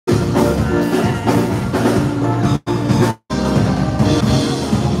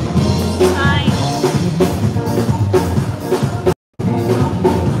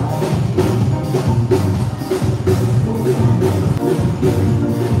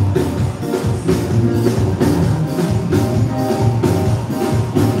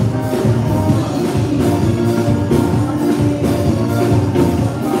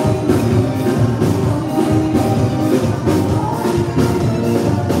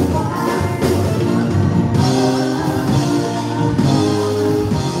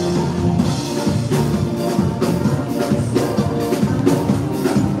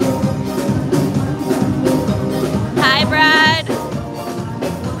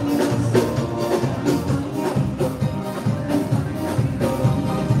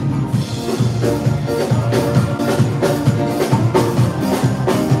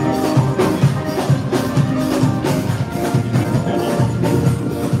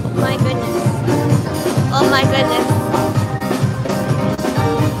my goodness.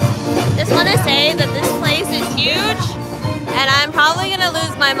 Just want to say that this place is huge, and I'm probably going to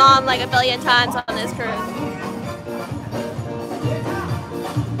lose my mom like a billion times on this cruise.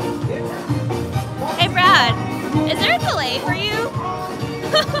 Hey Brad, is there a delay for you?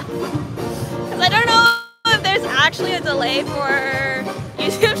 Because I don't know if there's actually a delay for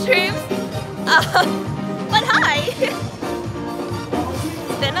YouTube streams. But hi!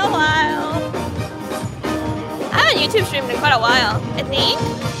 It's been a while. I haven't YouTube streamed in quite a while, I think.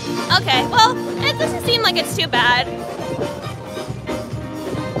 Okay, well, it doesn't seem like it's too bad.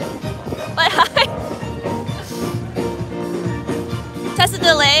 But hi! Test a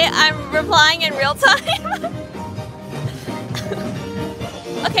delay, I'm replying in real time.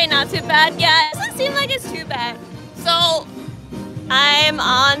 Okay, not too bad. Yeah, it doesn't seem like it's too bad. So, I'm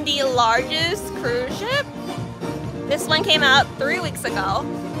on the largest cruise ship. This one came out 3 weeks ago.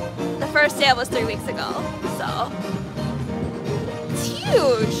 The first day was 3 weeks ago, so it's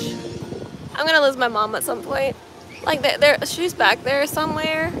huge. I'm gonna lose my mom at some point. Like she's back there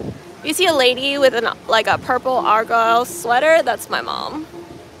somewhere. You see a lady with like a purple argyle sweater? That's my mom.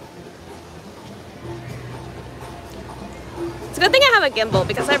 It's a good thing I have a gimbal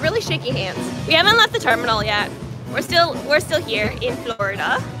because I have really shaky hands. We haven't left the terminal yet. We're still here in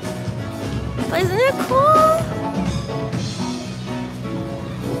Florida. But isn't it cool?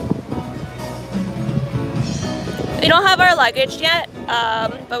 We don't have our luggage yet,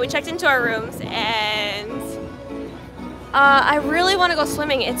 but we checked into our rooms, and I really want to go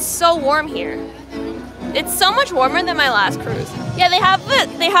swimming. It's so warm here. It's so much warmer than my last cruise. Yeah, they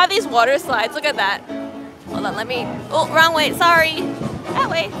have these water slides. Look at that. Hold on, let me. Oh, wrong way. Sorry. That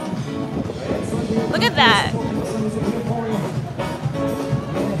way. Look at that.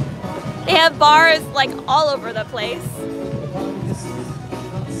 They have bars like all over the place.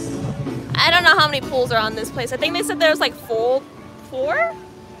 I don't know how many pools are on this place. I think they said there's like 4?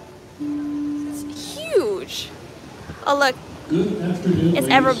 It's huge. Oh look. Good afternoon, it's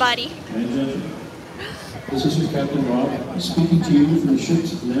everybody. This is your Captain Rob speaking to you from the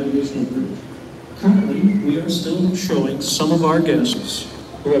ship's navigational group. Currently, we are still showing some of our guests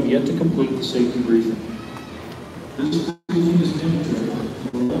who have yet to complete the safety briefing. This briefing is mandatory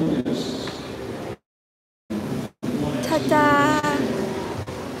for all guests. Ta-da!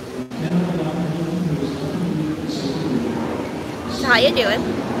 So how you doing?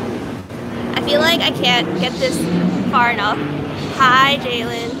 I feel like I can't get this far enough. Hi,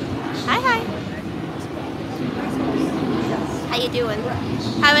 Jalen. Hi. How you doing?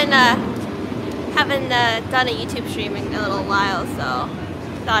 Haven't done a YouTube stream in a little while, so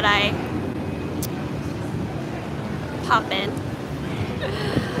thought I'd pop in.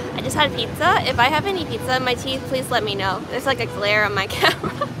 I just had pizza. If I have any pizza in my teeth, please let me know. There's like a glare on my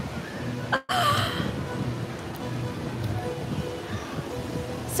camera.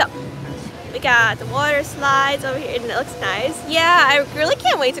 So, we got the water slides over here, and it looks nice. Yeah, I really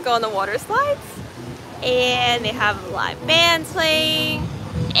can't wait to go on the water slides. And they have live bands playing.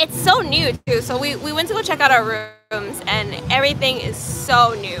 It's so new too, so we went to go check out our rooms, and everything is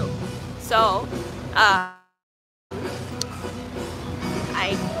so new. So, I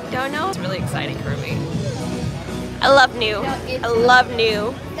don't know. It's really exciting for me. I love new. I love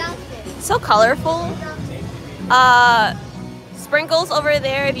new. So colorful. Sprinkles over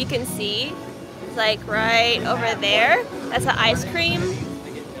there, if you can see. It's like right over there. That's an ice cream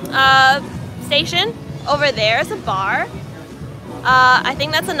station. Over there is a bar. I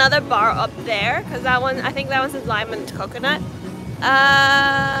think that's another bar up there, because that one, I think that one says lime and coconut.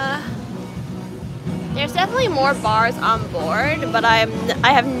 There's definitely more bars on board, but I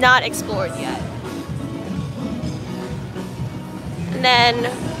have not explored yet. And then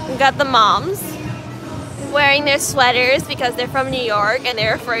we got the moms wearing their sweaters because they're from New York and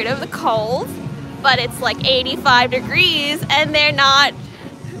they're afraid of the cold. But it's like 85 degrees and they're not.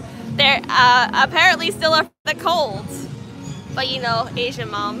 They're apparently still afraid of the cold. But you know, Asian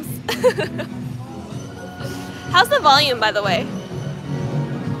moms. How's the volume, by the way?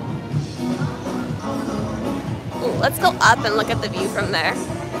 Ooh, let's go up and look at the view from there.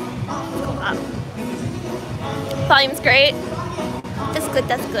 Let's go up. Volume's great. That's good,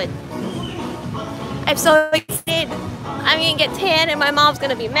 that's good. I'm so excited. I'm gonna get tan and my mom's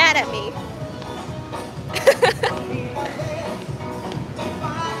gonna be mad at me.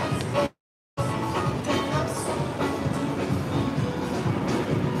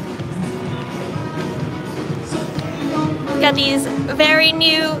 Got these very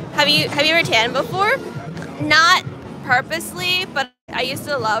new. Have you ever tanned before? Not purposely, but I used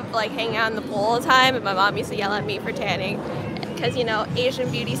to love like hanging out in the pool all the time, and my mom used to yell at me for tanning because, you know, Asian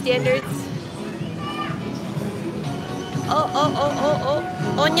beauty standards.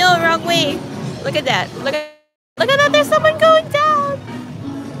 Oh no, wrong way. Look at that. Look at that. There's someone going down.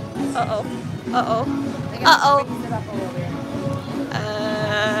 Uh-oh.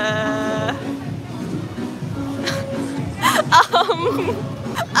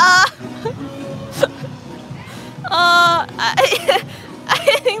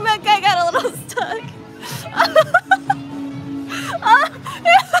 I think that guy got a little stuck.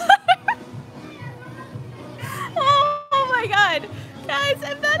 Oh my god. Guys,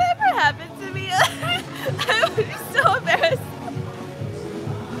 if that ever happened to me, I would be so embarrassed.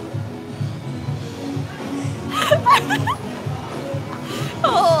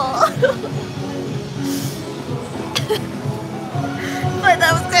 Oh. But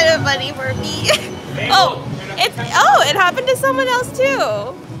that was kind of funny for me. It happened to someone else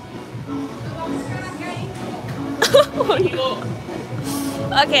too.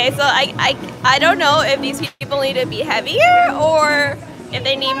 Okay, so I don't know if these people need to be heavier or if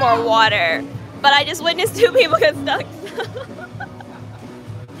they need more water. But I just witnessed 2 people get stuck.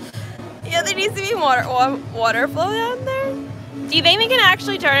 Yeah, there needs to be water flow down there. Do you think we can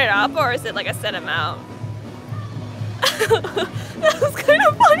actually turn it up, or is it like a set amount? That was kind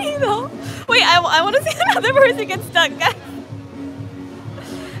of funny though. Wait, I want to see another person get stuck, guys.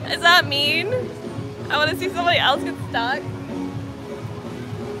 Is that mean? I want to see somebody else get stuck.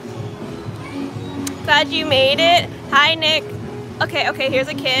 Glad you made it. Hi, Nick. Okay, here's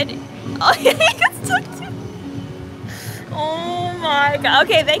a kid. Oh, yeah, he got stuck too. Oh my god.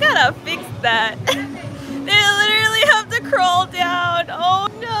 Okay, they gotta fix that. They literally have to crawl down. Oh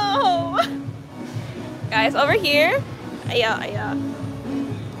no. Guys, over here. Yeah.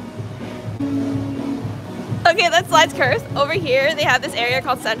 Okay, that slide's cursed. Over here, they have this area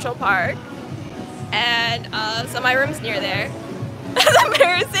called Central Park. And so my room's near there. That's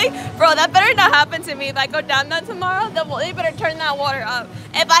embarrassing. Bro, that better not happen to me. If I go down that tomorrow, they better turn that water up.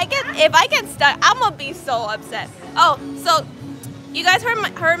 If I get stuck, I'm gonna be so upset. Oh, so you guys heard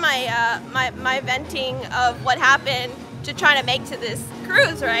my venting of what happened to trying to make to this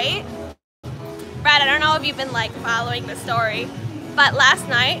cruise, right? Brad, I don't know if you've been like following the story, but last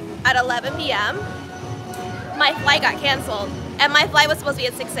night at 11 p.m. my flight got canceled, and my flight was supposed to be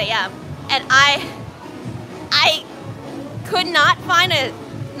at 6 a.m. and I could not find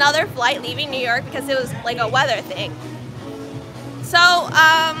another flight leaving New York because it was like a weather thing. So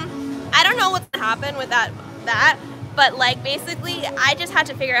I don't know what's gonna happen with that, but like basically I just had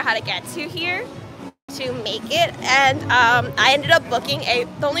to figure out how to get to here to make it, and I ended up booking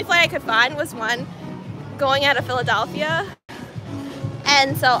the only flight I could find was one going out of Philadelphia,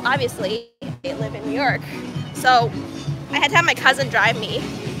 and so obviously I live in New York, so I had to have my cousin drive me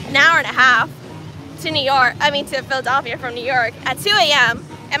an hour and a half to Philadelphia from New York at 2 a.m.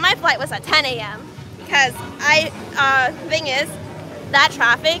 and my flight was at 10 a.m. because thing is that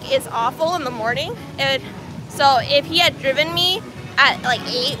traffic is awful in the morning. So if he had driven me at like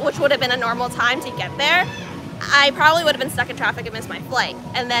 8, which would have been a normal time to get there, I probably would have been stuck in traffic and missed my flight,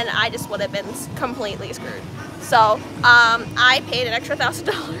 and then I just would have been completely screwed. So I paid an extra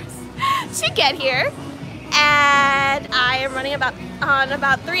 $1,000 to get here, and I am running on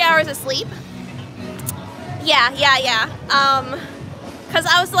about 3 hours of sleep. Yeah. Because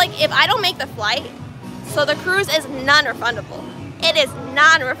I was like, if I don't make the flight, so the cruise is non-refundable. It is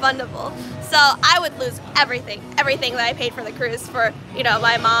non-refundable. So I would lose everything that I paid for the cruise for, you know,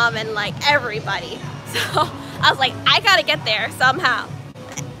 my mom and like everybody. So I was like, I gotta get there somehow.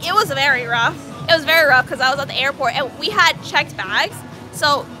 It was very rough. It was very rough because I was at the airport and we had checked bags.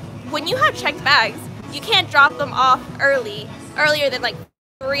 So when you have checked bags, you can't drop them off earlier than like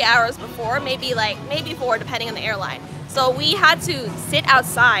 3 hours before, maybe 4 depending on the airline. So we had to sit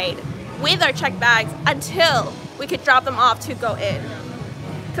outside with our checked bags until we could drop them off to go in.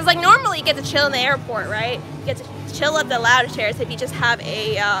 Because like normally you get to chill in the airport, right? You get to chill at the lounge chairs if you just have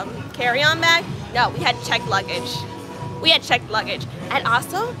a carry-on bag. No, we had checked luggage. And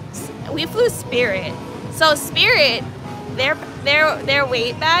also, we flew Spirit. So Spirit, their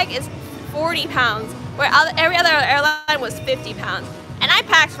weight bag is 40 pounds, where every other airline was 50 pounds. And I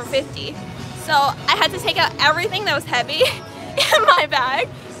packed for 50. So I had to take out everything that was heavy in my bag,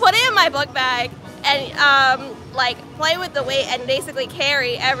 put it in my book bag, and like play with the weight and basically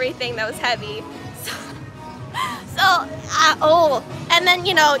carry everything that was heavy. And then,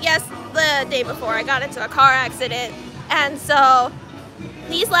 you know, yes, the day before I got into a car accident, and so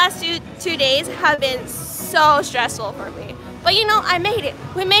these last two days have been so stressful for me. But you know, I made it.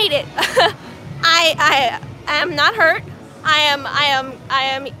 We made it. I am not hurt.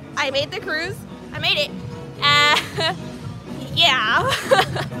 I made the cruise. I made it. Yeah.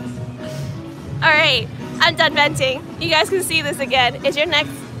 All right. I'm done venting. You guys can see this again. Is your neck...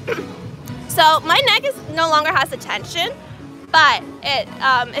 So my neck no longer has the tension, but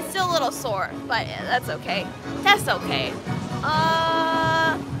it's still a little sore, but that's okay. That's okay.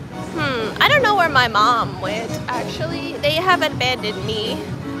 I don't know where my mom went, actually. They have abandoned me.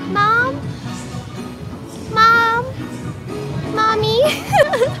 Mom? Mom? Mommy?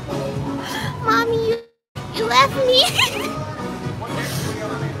 Mommy, you left me.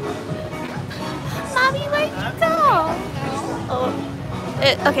 Mommy, where'd you go? Oh,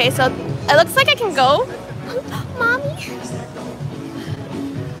 okay, so it looks like I can go. Mommy?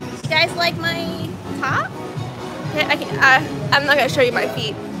 You guys like my top? I'm not gonna show you my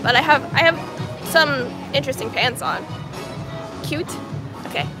feet, but I have some interesting pants on. Cute.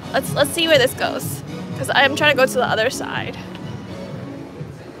 Okay, let's see where this goes, because I'm trying to go to the other side.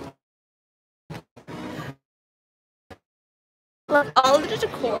 Look, all of the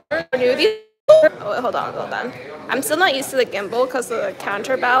decor new. Oh, hold on. I'm still not used to the gimbal because of the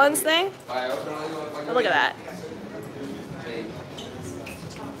counterbalance thing. Oh, look at that.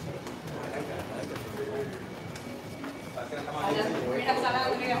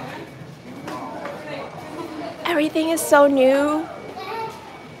 Everything is so new.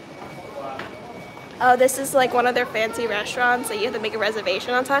 Oh, this is like one of their fancy restaurants that you have to make a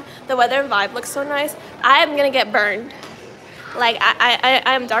reservation on time. The weather and vibe looks so nice. I'm gonna get burned. Like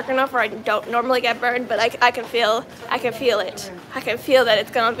I'm dark enough where I don't normally get burned, but I can feel it. I can feel that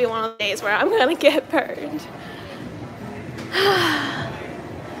it's gonna be one of the days where I'm gonna get burned. I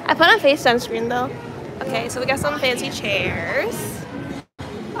put on face sunscreen though. Okay, so we got some fancy chairs.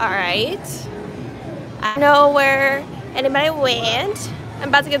 Alright. I know where anybody went. I'm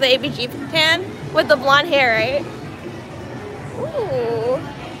about to get the ABG tan with the blonde hair, right? Ooh.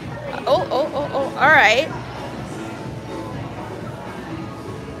 Oh, alright.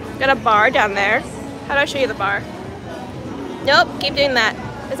 Got a bar down there. How do I show you the bar? Nope, keep doing that.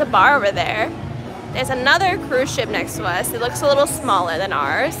 There's a bar over there. There's another cruise ship next to us. It looks a little smaller than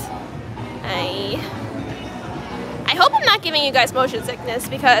ours. I hope I'm not giving you guys motion sickness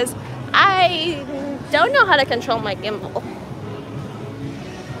because I don't know how to control my gimbal.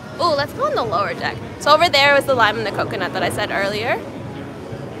 Ooh, let's go on the lower deck. So over there was the lime and the coconut that I said earlier.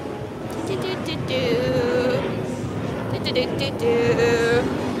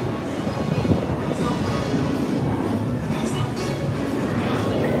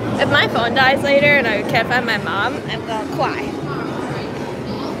 If my phone dies later and I can't find my mom, I'm gonna cry.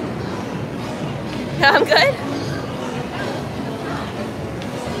 I'm good?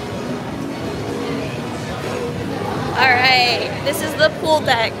 Alright, this is the pool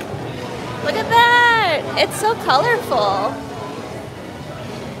deck. Look at that! It's so colorful.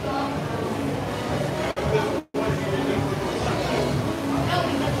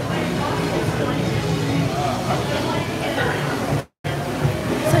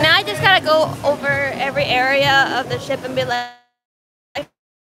 So now I just gotta go over every area of the ship and be like,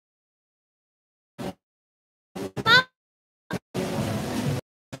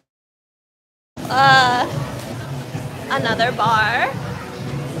 another bar.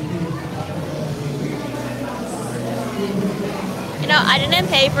 You know, I didn't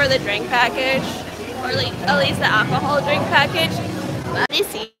pay for the drink package, or at least the alcohol drink package. But you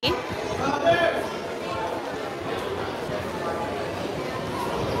see,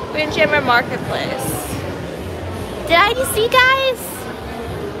 Windjammer Marketplace. Did I just see, guys?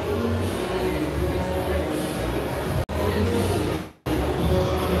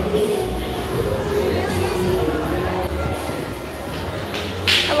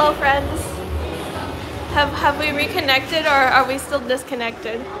 Hello, friends. Have we reconnected, or are we still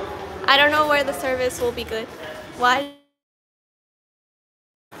disconnected? I don't know where the service will be good. Why?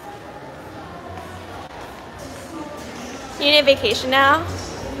 You need a vacation now?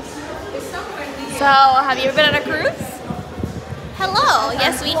 So, have you ever been on a cruise? Hello.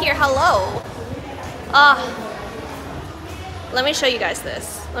 Yes, we hear hello. Let me show you guys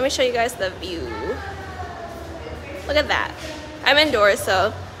this. Let me show you guys the view. Look at that. I'm indoors,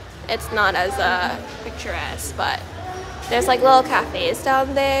 so it's not as picturesque, but there's like little cafes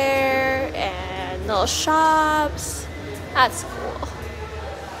down there and little shops. That's cool.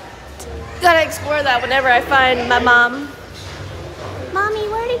 Gotta explore that whenever I find my mom. Mommy,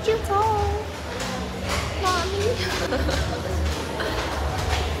 where did you go? Mommy.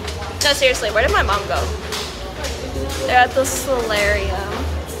 No, seriously, where did my mom go? They're at the solarium.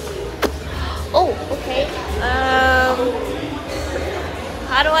 Oh, okay.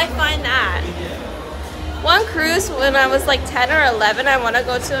 How do I find that? One cruise when I was like 10 or 11, I want to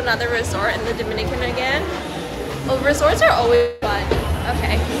go to another resort in the Dominican again. Well, resorts are always fun.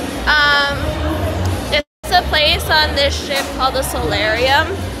 Okay. on this ship called the Solarium,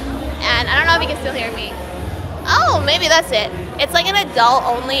 and I don't know if you can still hear me. Oh, maybe that's it. It's like an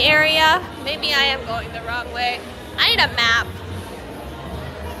adult-only area. Maybe I am going the wrong way. I need a map.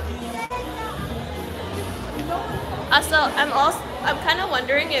 Also, I'm kind of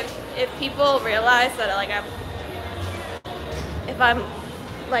wondering if people realize that like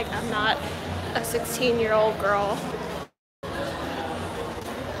I'm not a 16-year-old girl.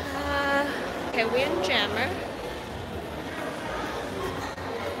 Okay, we're in Jammer.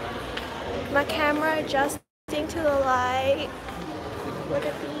 My camera adjusting to the light. Look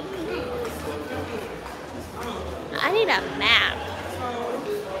at these. I need a map.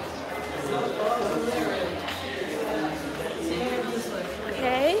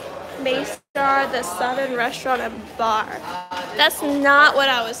 Okay, Maystar, the Southern Restaurant and Bar. That's not what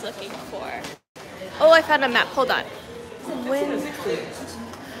I was looking for. Oh, I found a map. Hold on.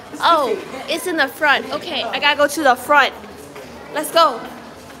 Oh, it's in the front. Okay, I gotta go to the front. Let's go.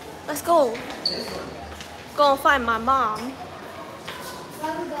 Let's go. Go and find my mom.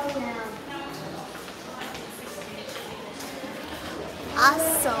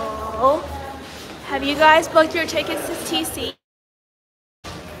 Also, have you guys booked your tickets to TC?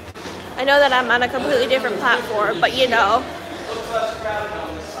 I know that I'm on a completely different platform, but you know.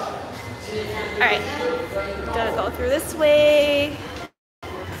 Alright, gonna go through this way.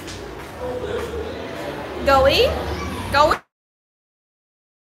 Going.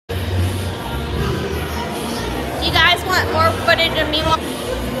 Do you guys want more footage of me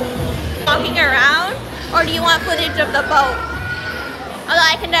walking around, or do you want footage of the boat? Although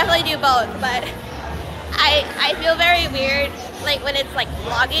I can definitely do both, but I feel very weird like when it's like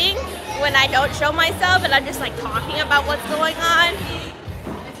vlogging, when I don't show myself and I'm just like talking about what's going on.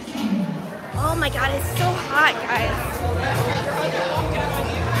 Oh my god, it's so hot, guys.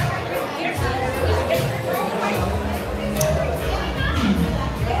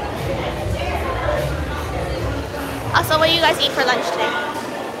 Also, what do you guys eat for lunch today?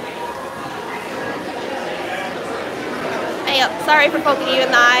 Hey, sorry for poking you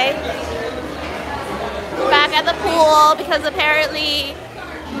in the eye. Back at the pool because apparently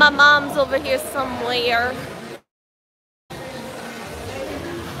my mom's over here somewhere.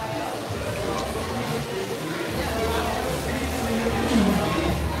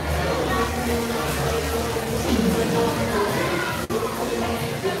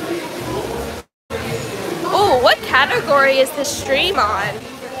 What category is this stream on?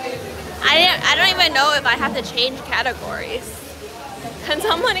 I don't even know if I have to change categories. Can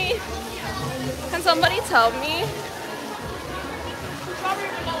somebody tell me?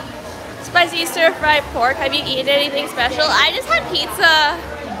 Spicy stir-fried pork. Have you eaten anything special? I just had pizza.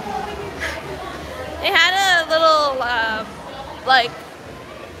 They had a little like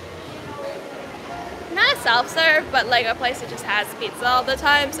not self-serve, but like a place that just has pizza all the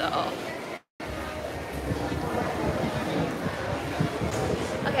time. So.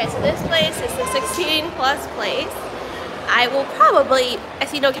 Okay, so this place is the 16 plus place. I will probably, I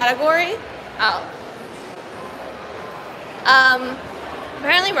see no category. Oh.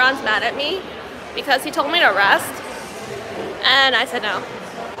 Apparently Ron's mad at me because he told me to rest. And I said no.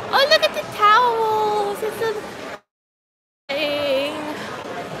 Oh, look at the towels. It's a thing.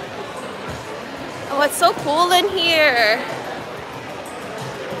 Oh, it's so cool in here.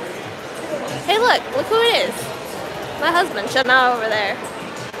 Hey, look who it is. My husband, Shana over there.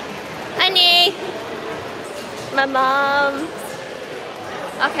 Honey, my mom.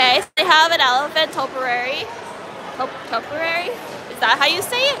 Okay, so they have an elephant topiary. Topiary? Is that how you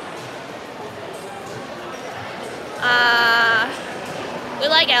say it? We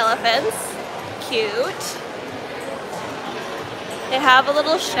like elephants. Cute. They have a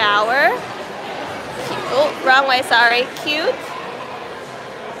little shower. Cute. Oh, wrong way, sorry. Cute.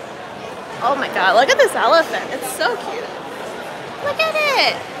 Oh my god, look at this elephant. It's so cute. Look at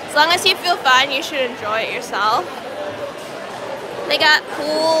it. As long as you feel fine, you should enjoy it yourself. They got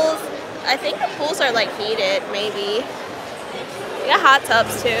pools. I think the pools are like heated, maybe. They got hot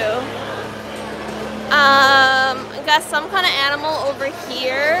tubs too. Got some kind of animal over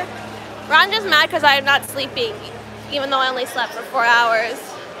here. Ron's just mad because I'm not sleeping, even though I only slept for 4 hours.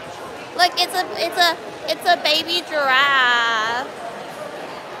 Look, it's a baby giraffe.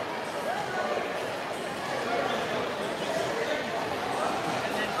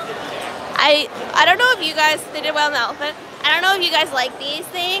 I don't know if you guys, they did well on the elephant. I don't know if you guys like these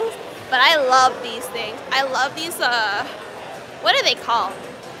things, but I love these things. I love these, what are they called?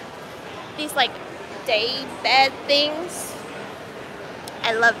 These like day bed things.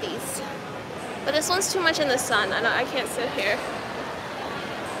 I love these. But this one's too much in the sun. I can't sit here.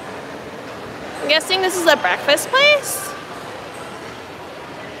 I'm guessing this is a breakfast place?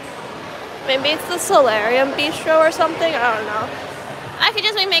 Maybe it's the Solarium Bistro or something, I don't know. I could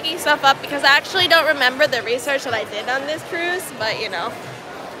just be making stuff up because I actually don't remember the research that I did on this cruise, but you know,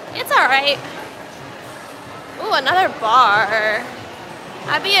 it's alright. Ooh, another bar.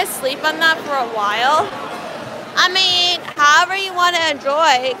 I'd be asleep on that for a while. I mean, however you want to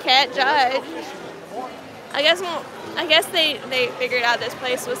enjoy, can't judge. I guess they figured out this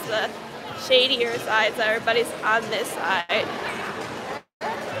place was the shadier side, so everybody's on this side.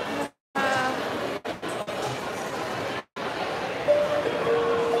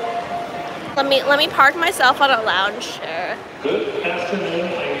 Let me park myself on a lounge chair. Good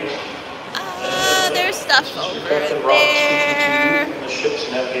afternoon, ladies. There's stuff over there. The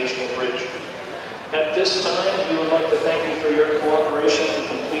ship's navigational bridge. At this time, we would like to thank you for your cooperation in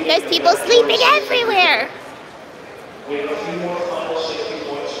completing. There's people sleeping everywhere. We have a few more final safety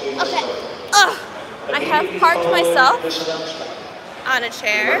points. Okay. I have parked myself on a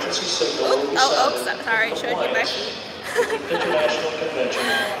chair. Sorry, showed you my feet. International Convention.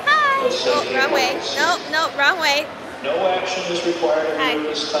 Hi. Oh, wrong way. No, wrong way. No action is required of you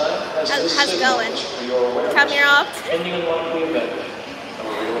at this time. How's it going? Come here often? Pending unlikely event.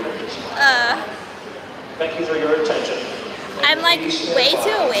 Thank you for your attention. I'm like way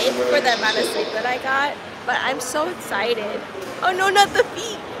too awake for the amount of sleep that I got, but I'm so excited. Oh no, not the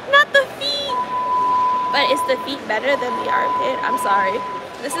feet! Not the feet! But is the feet better than the armpit? I'm sorry.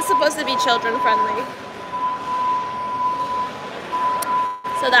 This is supposed to be children friendly.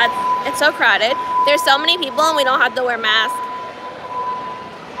 So it's so crowded. There's so many people and we don't have to wear masks.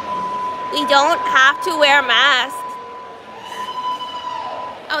 We don't have to wear masks.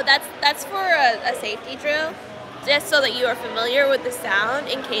 Oh, that's for a safety drill, just so that you are familiar with the sound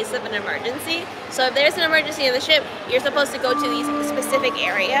in case of an emergency. So if there's an emergency in the ship, you're supposed to go to these specific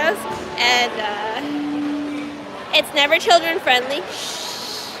areas, and it's never children friendly.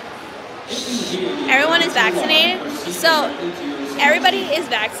 Everyone is vaccinated, so everybody is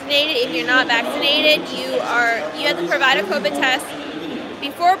vaccinated. If you're not vaccinated, you have to provide a COVID test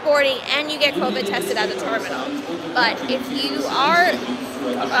before boarding, and you get COVID tested at the terminal. But if you are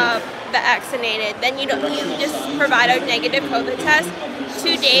vaccinated, then you just provide a negative COVID test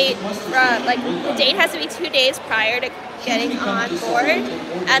 2 days. Like the date has to be 2 days prior to getting on board,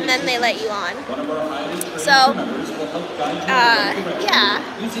 and then they let you on. So, yeah.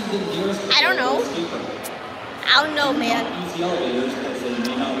 I don't know, man.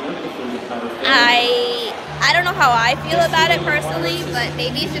 I don't know how I feel about it personally, but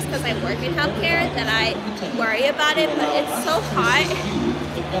maybe it's just because I work in healthcare that I worry about it, but it's so hot.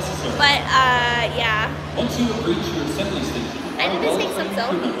 But, yeah. I need to take some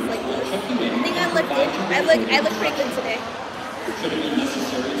selfies like this. I think I look pretty good today.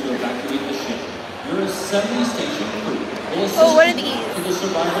 Oh, what are these?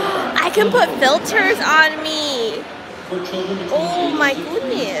 I can put filters on me. Oh my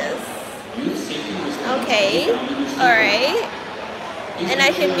goodness. Okay, alright. And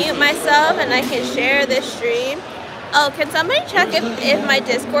I can mute myself and I can share this stream. Oh, can somebody check if my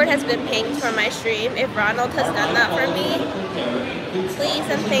Discord has been pinged for my stream? If Ronald has done that for me? Please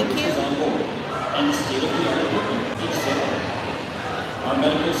and thank you. Our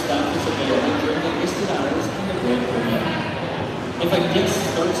medical staff is available during the listed hours in the break room. If a guest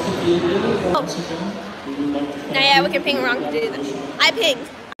starts to feel a little oxygen, we would like to... No, yeah, we can ping wrong to do this. I pinged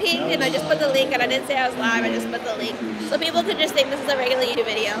and I just put the link, and I didn't say I was live, I just put the link. So people could just think this is a regular YouTube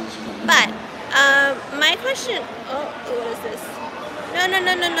video. But, my question... Oh, what is this? No,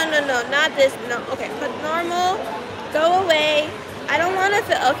 not this. No, okay, put normal. Go away. I don't want to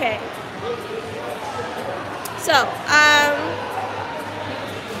feel... Okay. So,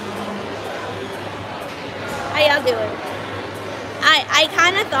 how y'all doing? I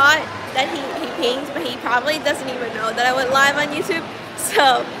kind of thought that he pinged, but he probably doesn't even know that I went live on YouTube.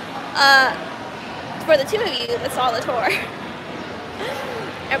 So, for the two of you that saw the tour,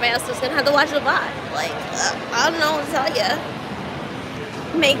 everybody else is gonna have to watch the vlog. Like, I don't know what to tell you.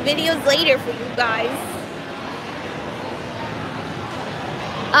 Make videos later for you guys.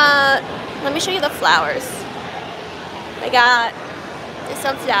 Let me show you the flowers. I got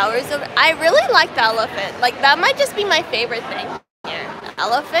some flowers over. I really like the elephant. Like, that might just be my favorite thing here. The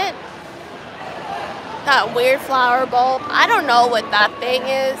elephant. That weird flower bulb. I don't know what that thing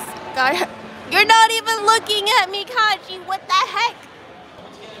is. God, you're not even looking at me, Kaji. What the heck?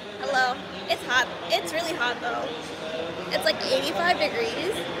 Hello. It's hot. It's really hot though. It's like 85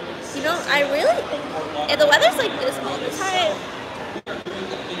 degrees. You know, if the weather's like this all the time,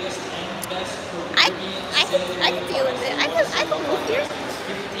 I can deal with it. I can move here.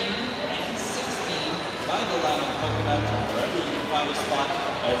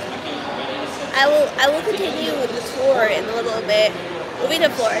 I will continue with the tour in a little bit. Moving to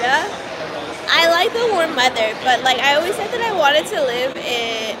Florida. I like the warm weather, but like I always said that I wanted to live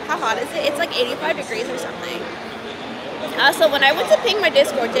in, how hot is it? It's like 85 degrees or something. So when I went to ping my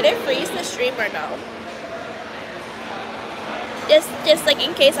Discord, did it freeze the stream or no? Just like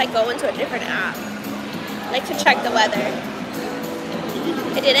in case I go into a different app, like to check the weather.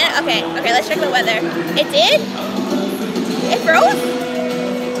 It didn't? Okay, let's check the weather. It did? It froze?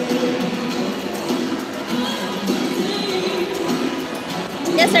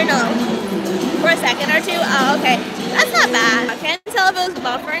 Yes or no? For a second or two? Oh, okay. That's not bad. I can't tell if it was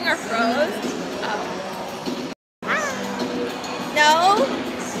buffering or froze. Oh. No?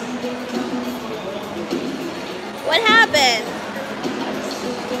 What happened?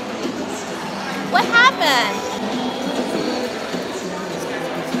 What happened?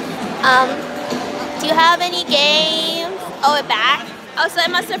 Do you have any games? Oh, it back? Oh, so it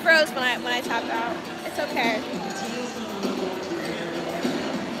must have froze when I tapped out. It's okay.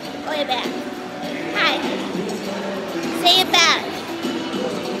 Oh, it back. Hi. Say it back.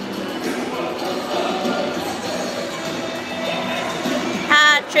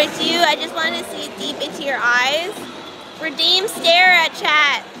 Tricked you. I just wanted to see deep into your eyes. Redeem stare at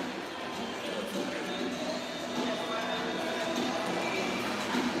chat.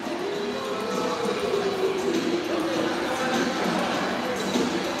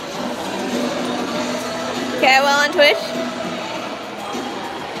 Okay, well on Twitch.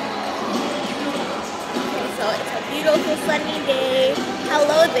 Okay, so it's a beautiful sunny day.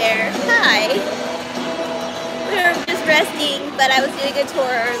 Hello there. Hi. We were just resting, but I was doing a tour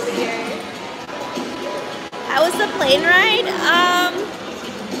earlier. How was the plane ride?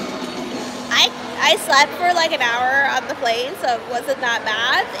 I slept for like an hour on the plane, so it wasn't that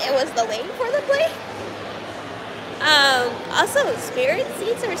bad. It was the wait for the plane. Also, Spirit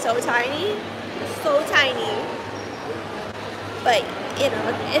seats are so tiny. So tiny. But, you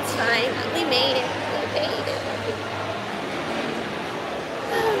know, it's fine. We made it. We made it.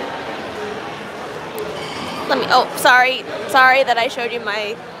 Let me, oh, sorry that I showed you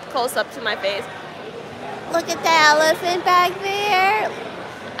my close-up to my face. Look at the elephant back there.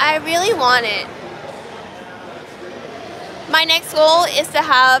 I really want it. My next goal is to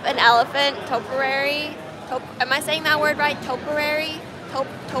have an elephant topiary. Am I saying that word right? Topiary?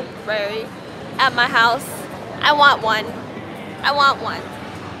 Topiary. At my house. I want one. I want one.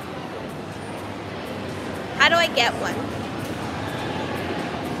 How do I get one?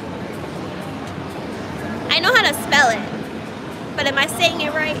 I know how to spell it, but am I saying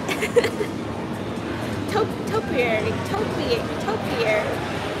it right? Topiary.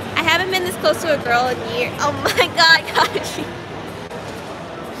 I haven't been this close to a girl in years. Oh my god, gosh.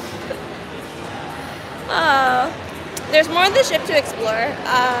 There's more of the ship to explore.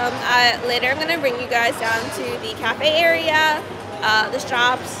 Later I'm gonna bring you guys down to the cafe area. The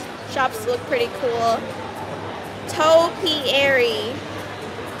shops look pretty cool. Topiary.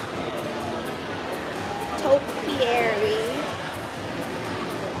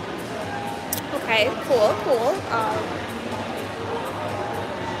 Okay, cool.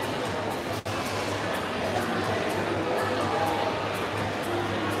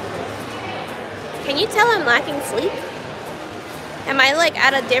 Can you tell I'm lacking sleep? Am I like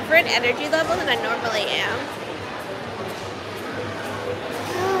at a different energy level than I normally am?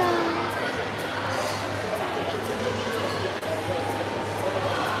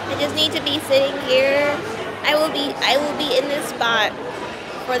 I just need to be sitting here. I will be in this spot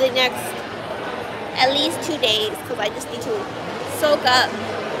for the next at least 2 days because I just need to soak up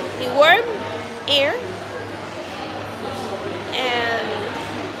the warm air and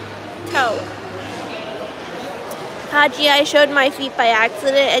toe. Haji, I showed my feet by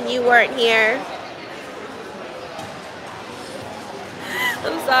accident and you weren't here.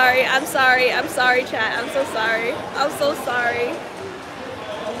 I'm sorry, chat. I'm so sorry.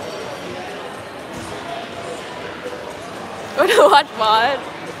 Go to watch VOD.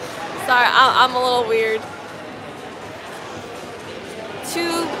 Sorry, I'm a little weird.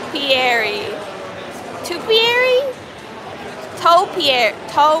 Topiary.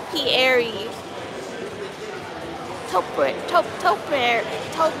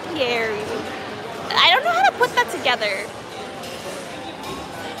 I don't know how to put that together.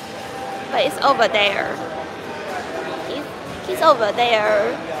 But it's over there. He's over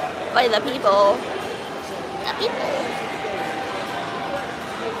there by the people.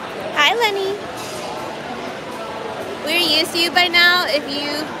 Hi, Lenny. We're used to you by now if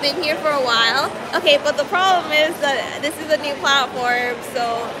you've been here for a while. Okay, but the problem is that this is a new platform,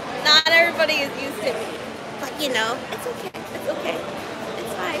 so not everybody is used to me. you know, it's okay. It's okay.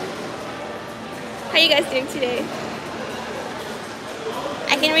 It's fine. How are you guys doing today?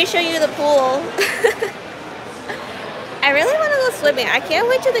 I can re-show you the pool. I really want to go swimming. I can't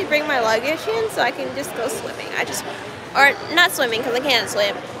wait till they bring my luggage in so I can just go swimming. Or not swimming because I can't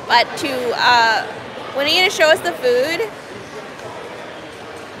swim, but to, when are you going to show us the food?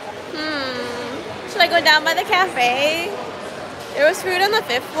 Should I go down by the cafe? There was food on the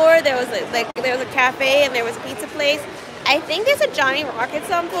 5th floor. There was there was a cafe and there was a pizza place. I think there's a Johnny Rockets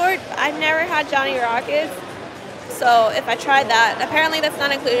on board. I've never had Johnny Rockets. So if I tried that, apparently that's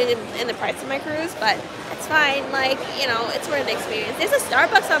not included in the price of my cruise, but it's fine. Like, you know, it's worth the experience. There's a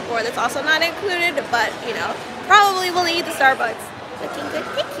Starbucks on board that's also not included, but, you know, probably will need the Starbucks. Looking good.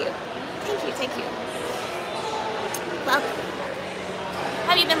 Thank you. Thank you. Thank you. Well,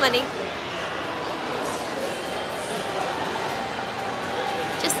 how have you been, Lenny?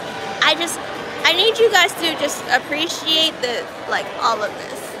 I need you guys to just appreciate all of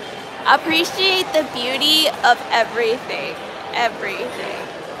this. Appreciate the beauty of everything.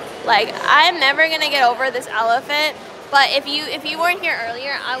 Everything. Like, I'm never gonna get over this elephant, but if you weren't here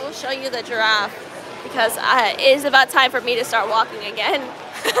earlier, I will show you the giraffe because it is about time for me to start walking again.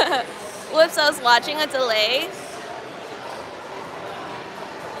 Whoops, I was watching a delay.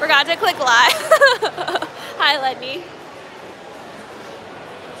 Forgot to click live. Hi, Lenny.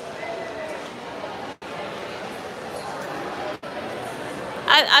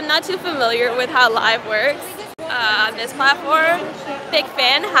 I'm not too familiar with how live works on this platform. Big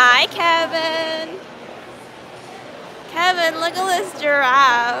fan. Hi, Kevin. Kevin, look at this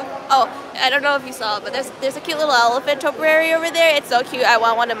giraffe. Oh, I don't know if you saw it, but there's a cute little elephant topiary over there. It's so cute. I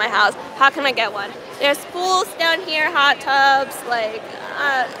want one in my house. How can I get one? There's pools down here, hot tubs, like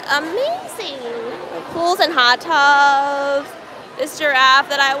amazing. Pools and hot tubs. This giraffe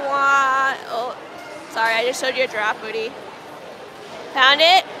that I want. Oh, sorry, I just showed you a giraffe booty. Found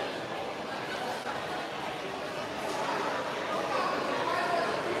it?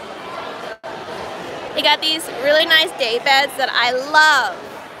 They got these really nice day beds that I love.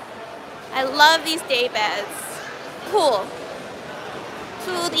 I love these day beds. Pool.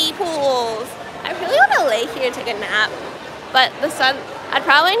 2D pools. I really want to lay here and take a nap. But the sun, I'd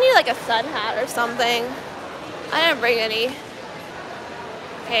probably need like a sun hat or something. I didn't bring any.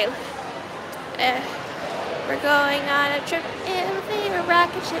 Okay. We're going on a trip in a favorite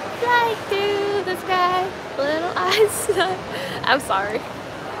rocket ship, flying through the sky. Little eyes. I'm sorry.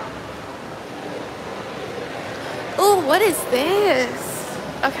 Ooh, what is this?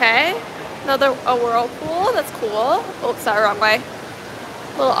 Okay. A whirlpool. That's cool. Oh, sorry, wrong way.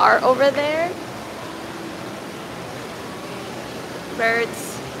 Little art over there.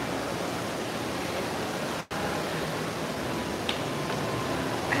 Birds.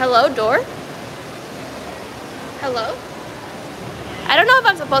 Hello, door? Hello? I don't know if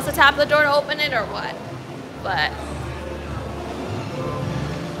I'm supposed to tap the door to open it or what, but...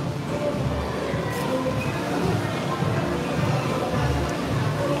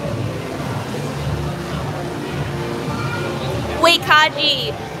 Wait,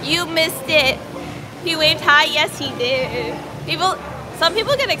 Kaji, you missed it. He waved hi. Yes, he did. Some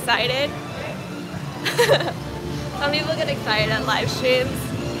people get excited. Some people get excited at live streams.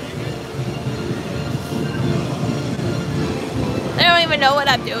 They don't even know what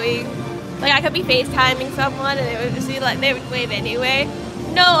I'm doing. Like, I could be FaceTiming someone and it would just be like, they would wave anyway.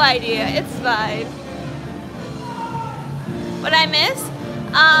 No idea. It's fine. What I miss?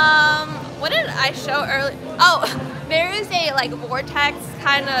 What did I show earlier? Oh, there is a like vortex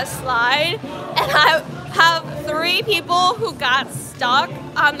kind of slide, and I have 3 people who got stuck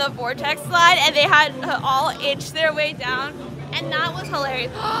on the vortex slide, and they had to all inch their way down, and that was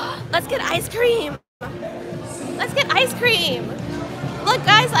hilarious. Let's get ice cream. Let's get ice cream. Look,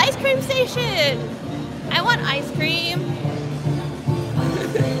 guys, ice cream station. I want ice cream.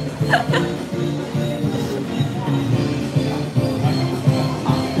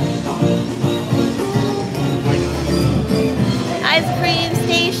 Ice cream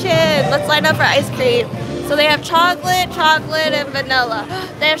station. Let's line up for ice cream. So they have chocolate, and vanilla.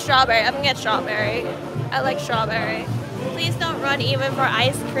 They have strawberry. I'm gonna get strawberry. I like strawberry. Please don't run even for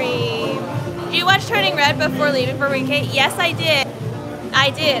ice cream. Did you watch Turning Red before leaving for Rinke? Yes, I did. I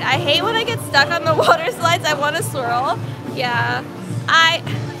I hate when I get stuck on the water slides. I want to swirl. Yeah.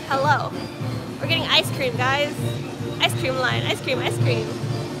 Hello. We're getting ice cream, guys. Ice cream line. Ice cream, ice cream.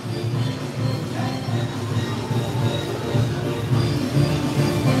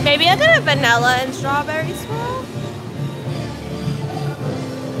 Maybe I'll get a vanilla and strawberry swirl.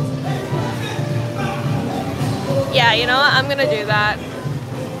 Yeah, you know what? I'm gonna do that.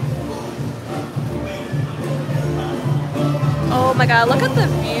 Oh my god, look at the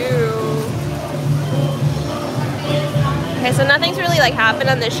view. Okay, so nothing's really like happened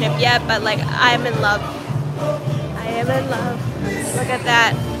on the ship yet, but like I'm in love. I am in love. Look at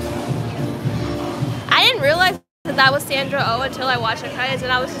that. I didn't realize that that was Sandra Oh until I watched it credits,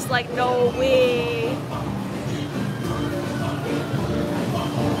 and I was just like, no way.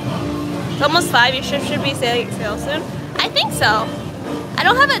 It's almost 5. Your ship should be sailing soon. I think so. I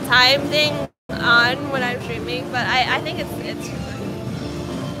don't have a time thing on when I'm streaming, but I think it's super.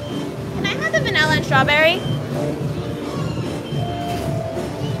 Can I have the vanilla and strawberry?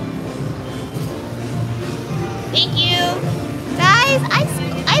 Thank you. Guys,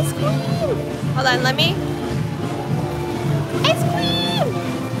 ice cream. Hold on, let me. Ice cream.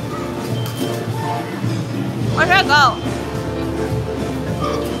 Where should I go?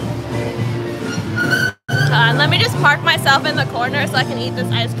 Hold on, let me just park myself in the corner so I can eat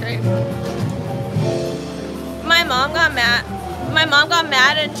this ice cream. My mom got mad. My mom got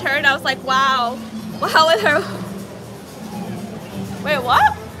mad and turned. I was like, wow. Wow with her. Wait,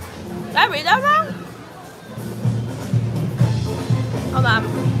 what? Did I read that wrong? Hold on.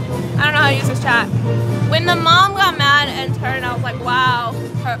 I don't know how to use this chat. When the mom got mad and turned, I was like, wow.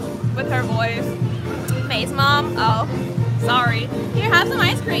 With her voice. Face mom? Oh, sorry. Here, have some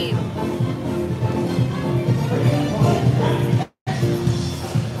ice cream.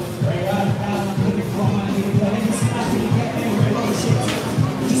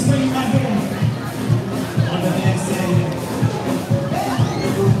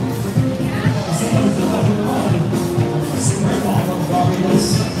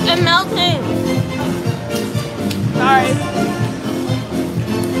 I'm melting. Sorry.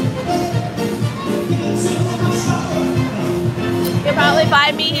 You'll probably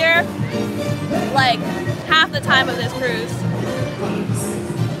find me here like half the time of this cruise.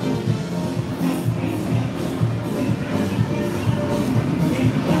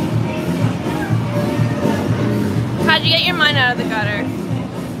 How'd you get your mind out of the gutter?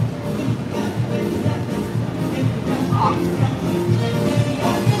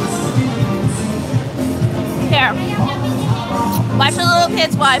 Here. Watch the little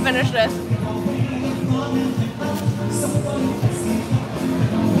kids while I finish this.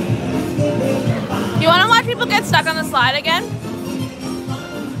 You want to watch people get stuck on the slide again?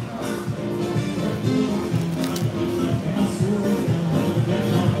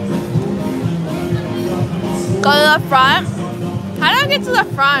 Go to the front. How do I get to the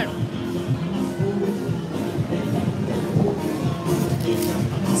front?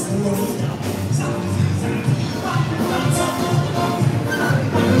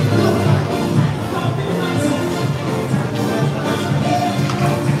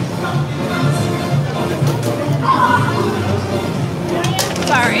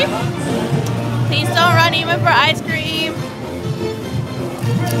 Sorry. Please don't run even for ice cream.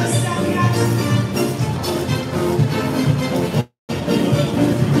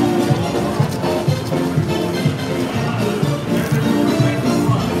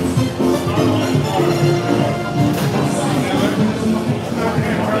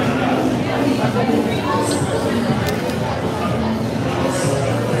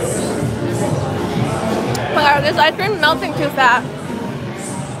 Wow, this ice cream is melting too fast.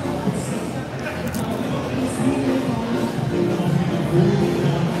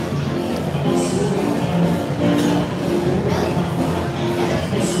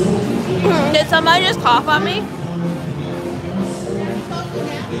 Did somebody just cough on me?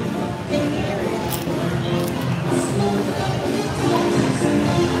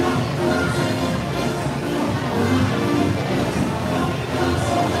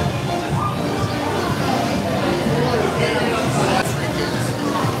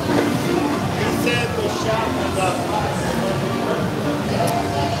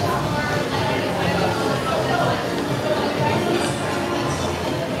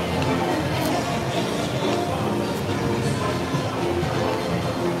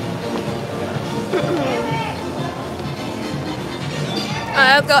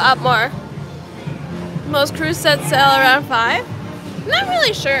 I'll go up more. Most cruise sets sail around 5. I'm not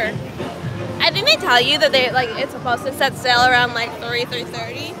really sure. I think they tell you that they it's supposed to set sail around like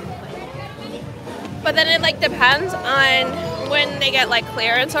 3:30. But then it like depends on when they get like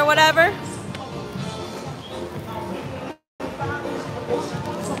clearance or whatever.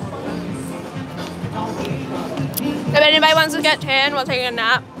 If anybody wants to get tan while taking a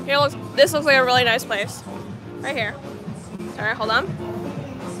nap, this looks like a really nice place. Right here. Alright, hold on.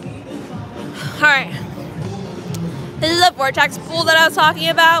 Alright. This is a vortex pool that I was talking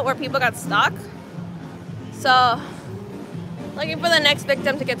about where people got stuck. So, looking for the next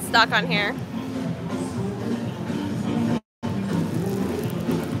victim to get stuck on here.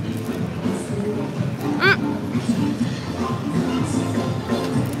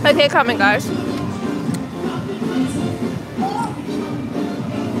 Okay, coming, guys.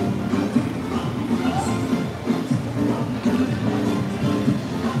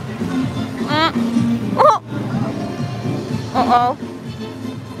 Oh. Uh-oh.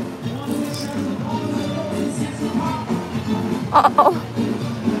 Uh-oh.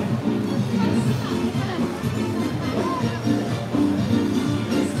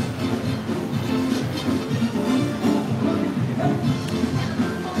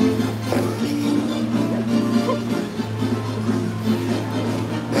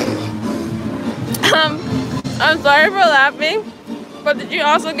 I'm sorry for laughing, but did you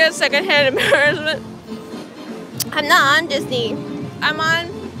also get secondhand embarrassment? I'm not on Disney. I'm on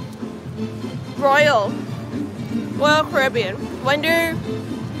Royal Caribbean.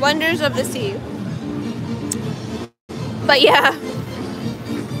 Wonders of the Sea. But yeah.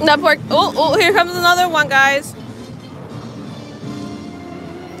 No pork. Oh, here comes another one, guys.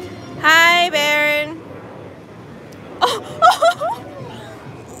 Hi, Baron. Oh.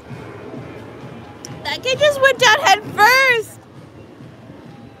 That kid just went down head first.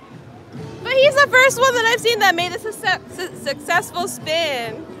 But he's the first one that I've seen that made a successful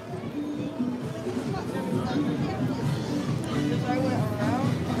spin.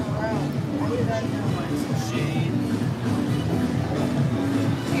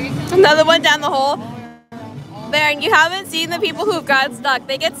 Another one down the hole. Baron, you haven't seen the people who've got stuck.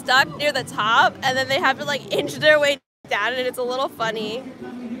 They get stuck near the top and then they have to like inch their way down, and it's a little funny.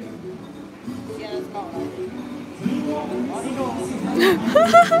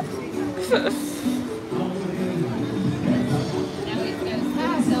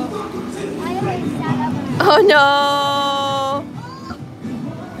 Oh no!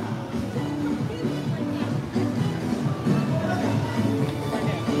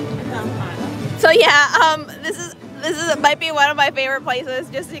 So yeah, this might be one of my favorite places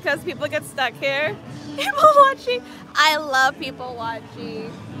just because people get stuck here. People watching. I love people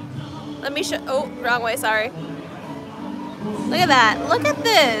watching. Let me show. Oh, wrong way. Sorry. Look at that. Look at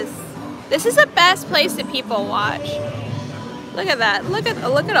this. This is the best place to people watch. Look at that. Look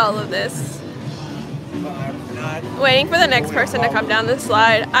at all of this. Waiting for the next person to come down the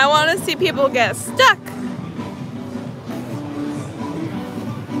slide. I want to see people get stuck.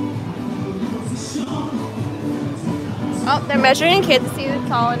 Oh, they're measuring kids to see if it's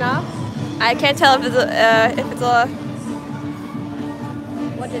tall enough. I can't tell if it's a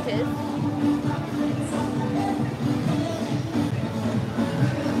what it is.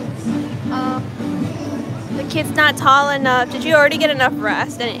 The kid's not tall enough. Did you already get enough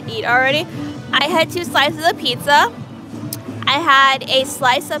rest and eat already? I had 2 slices of pizza. I had a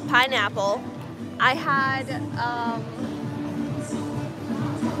slice of pineapple. I had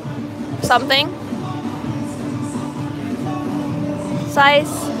something.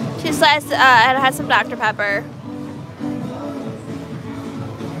 2 slices, and I had some Dr. Pepper.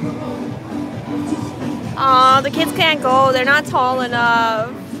 Oh, the kids can't go. They're not tall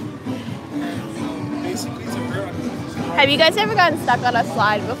enough. Have you guys ever gotten stuck on a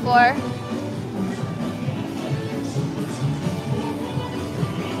slide before?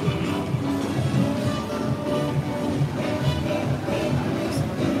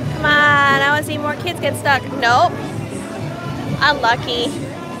 Come on, I want to see more kids get stuck. Nope. Unlucky.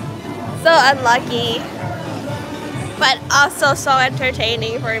 So unlucky. But also so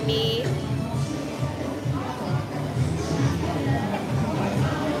entertaining for me.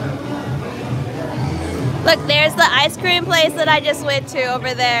 Look, there's the ice cream place that I just went to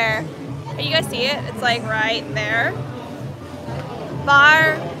over there. Can you guys see it? It's like right there.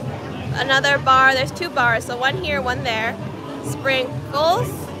 Bar, another bar. There's 2 bars, so one here, one there. Sprinkles.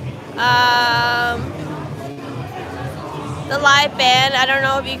 The live band, I don't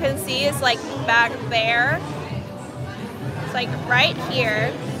know if you can see, it's like back there. It's like right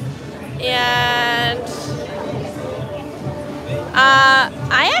here. And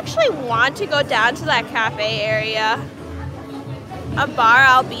I actually want to go down to that cafe area. A bar,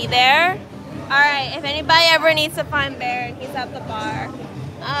 I'll be there. Alright, if anybody ever needs to find Baron, he's at the bar.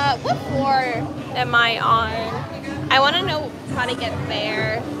 What floor am I on? I want to know how to get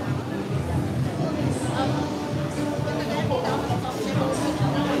there.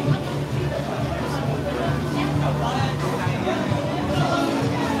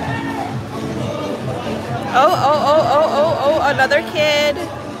 Oh, another kid.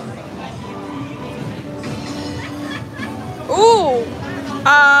 Ooh.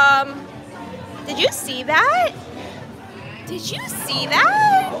 Did you see that? Did you see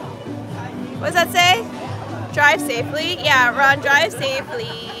that? What does that say? Drive safely? Yeah, Ron, drive safely.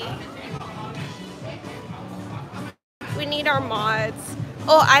 We need our mods.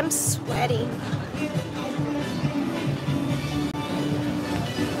 Oh, I'm sweating.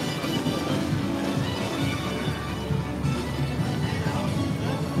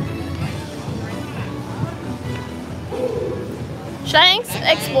 Should I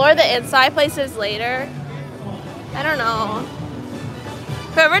explore the inside places later? I don't know.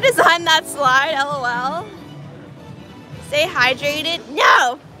 Whoever designed that slide, LOL. Stay hydrated?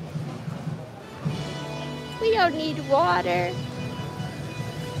 No! We don't need water.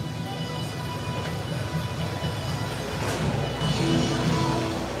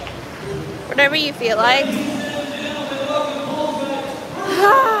 Whatever you feel like.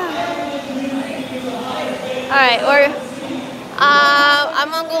 Alright, I'm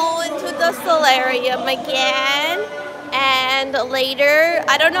gonna go into the solarium again. And later,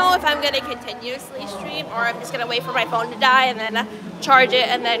 I don't know if I'm gonna continuously stream or I'm just gonna wait for my phone to die and then charge it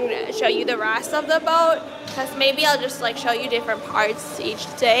and then show you the rest of the boat. Because maybe I'll just like show you different parts each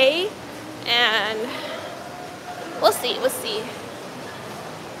day. And we'll see.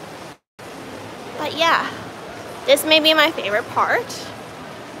 But yeah, this may be my favorite part.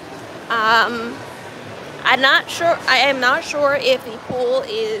 I am not sure if the pool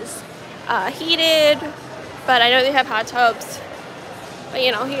is heated, but I know they have hot tubs. But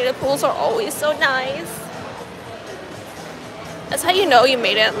you know, heated pools are always so nice. That's how you know you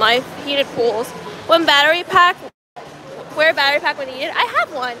made it in life. Heated pools. When battery pack, where battery pack when needed, I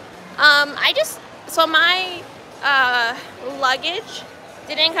have one. So my luggage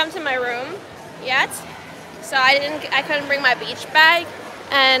didn't come to my room yet, so I couldn't bring my beach bag,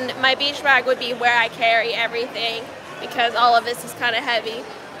 and my beach bag would be where I carry everything because all of this is kind of heavy.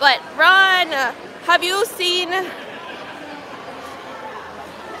 But Ron, have you seen this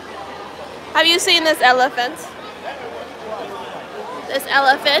elephant? This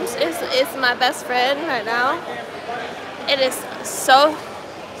elephant is my best friend right now. It is so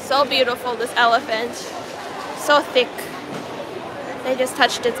beautiful, this elephant. So thick. They just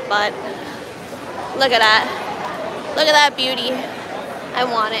touched its butt. Look at that. Look at that beauty. I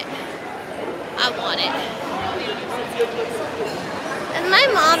want it. And my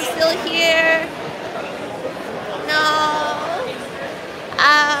mom's still here. No.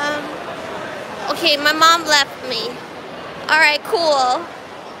 Okay, my mom left me. Alright, cool.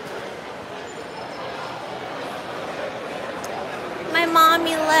 My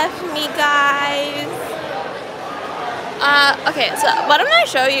mommy left me, guys. Okay, so why don't I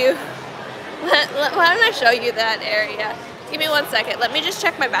show you? Why don't I show you that area? Give me 1 second. Let me just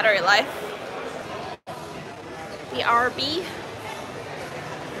check my battery life. The RB.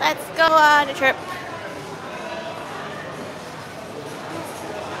 Let's go on a trip.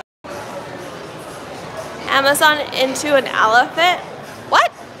 Amazon into an elephant?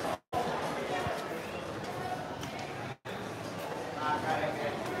 What?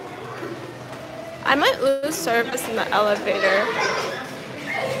 I might lose service in the elevator.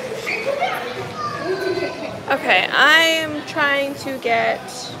 Okay, I'm trying to get...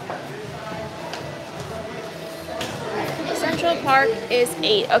 Central Park is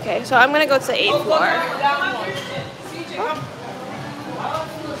 8. Okay, so I'm gonna go to the 8th floor.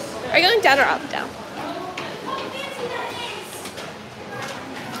 Are you going down or up? Down.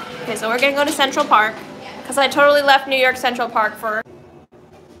 Okay, so we're gonna go to Central Park because I totally left New York Central Park for...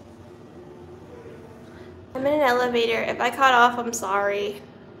 I'm in an elevator. If I cut off, I'm sorry.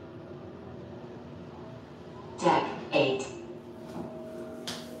 Deck 8.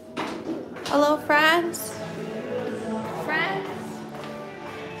 Hello, friends? Friends?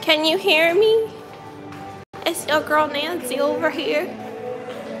 Can you hear me? It's your girl Nancy over here.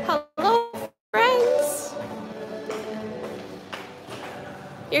 Hello, friends?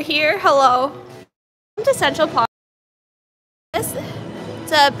 You're here? Hello. Welcome to Central Park. It's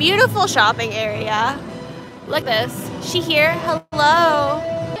a beautiful shopping area. Look at this. She here? Hello.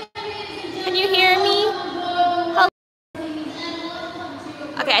 Can you hear me? Hello.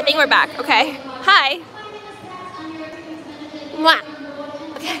 Okay, I think we're back. Okay. Hi. Mwah.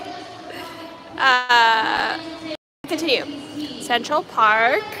 Okay. Continue. Central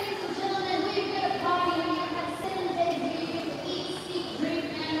Park.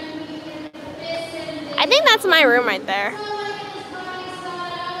 I think that's my room right there.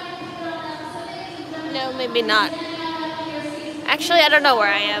 No, maybe not. Actually, I don't know where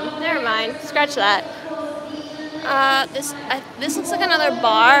I am. Never mind. Scratch that. This looks like another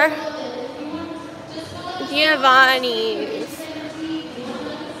bar. Giovanni's.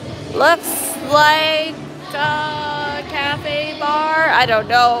 Looks like a cafe bar. I don't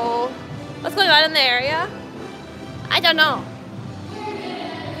know. What's going on in the area? I don't know.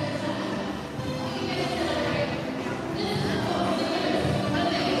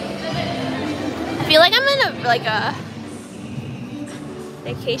 feel like I'm in a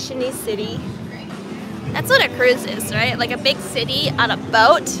vacation-y city. That's what a cruise is, right? Like a big city on a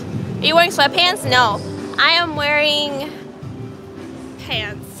boat. Are you wearing sweatpants? No. I am wearing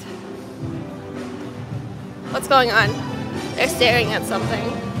pants. What's going on? They're staring at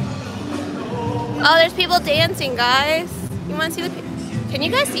something. Oh, there's people dancing, guys. You want to see the people? Can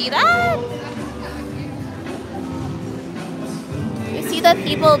you guys see that? You see the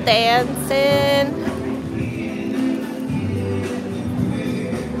people dancing?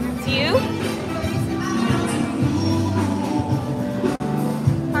 It's you?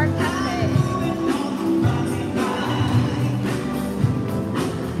 Park Cafe.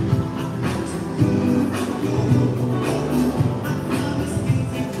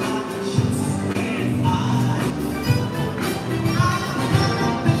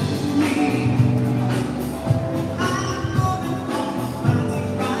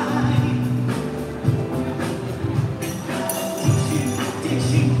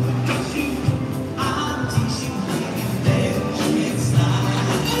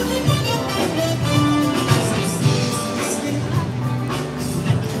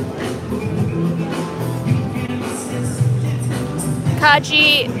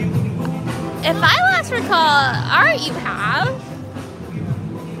 Kaji, if I last recall, aren't you half?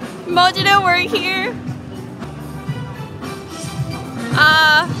 Mo didn't work here.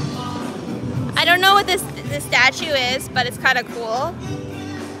 I don't know what this statue is, but it's kind of cool.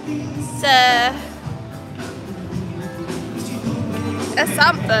 It's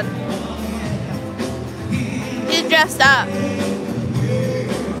something. He's dressed up.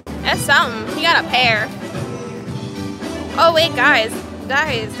 That's something. He got a pair. Oh wait, guys.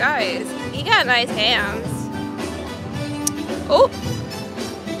 He got nice hands. Oh.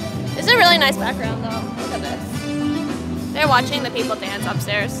 This is a really nice background though. Look at this. They're watching the people dance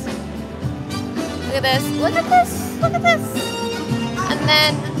upstairs. Look at this. Look at this. Look at this. And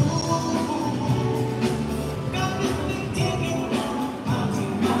then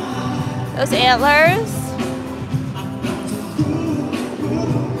those antlers.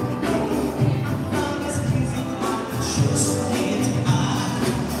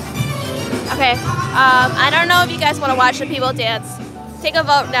 Okay, I don't know if you guys want to watch the people dance. Take a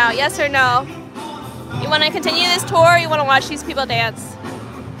vote now, yes or no. You want to continue this tour or you want to watch these people dance?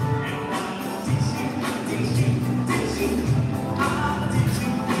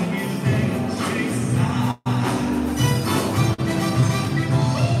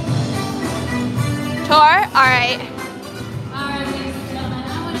 Tour? Alright.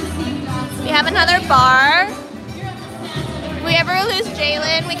 We have another bar. If we ever lose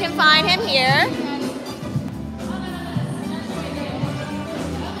Jalen, we can find him here.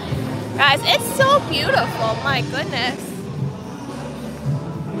 Guys, it's so beautiful, my goodness.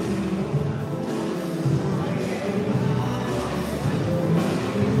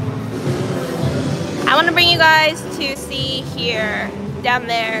 I want to bring you guys to see here, down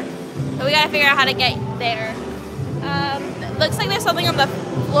there. But we gotta figure out how to get there. Looks like there's something on the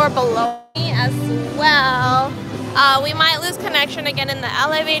floor below me as well. We might lose connection again in the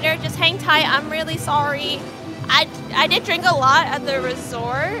elevator. Just hang tight. I'm really sorry. I did drink a lot at the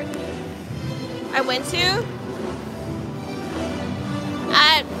resort I went to.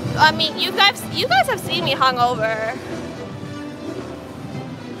 I mean, you guys have seen me hungover.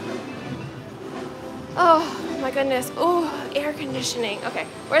 Oh my goodness. Oh, air conditioning. Okay,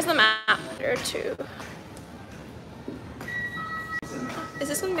 where's the map? There are two. Is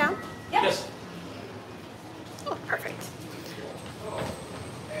this one down? Yeah. Yes. Oh, perfect.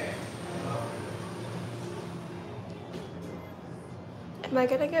 Am I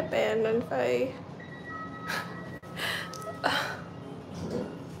gonna get banned if I...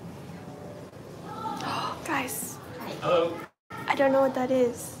 Guys. Hello. I don't know what that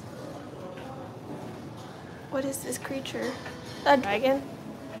is. What is this creature? A dragon?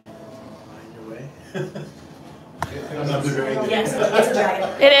 Yes, it's a dragon.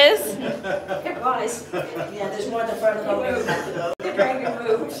 It is? It was. Yeah, there's more at the front of the room. The dragon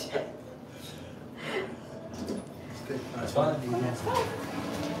moved. That's fine.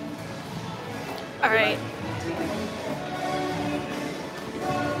 All right.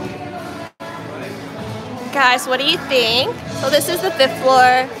 Guys, what do you think? So this is the 5th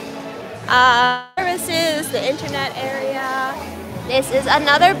floor. Services, the internet area. This is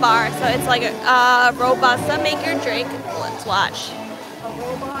another bar, so it's like a Robusta, make your drink. Let's watch. A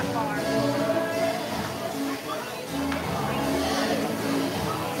robot bar.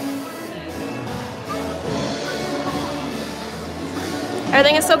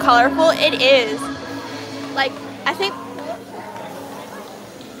 Everything is so colorful. It is. Like, I think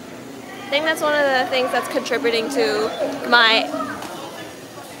think that's one of the things that's contributing to my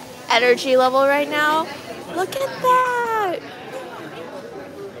energy level right now. Look at that!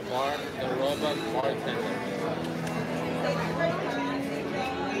 The robot bartender.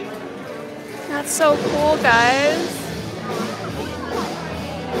 That's so cool, guys.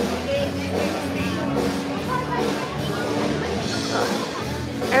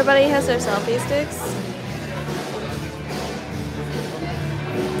 Everybody has their selfie sticks.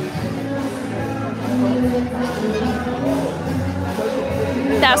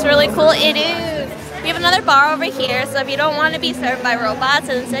 That's really cool. It is. We have another bar over here, so if you don't want to be served by robots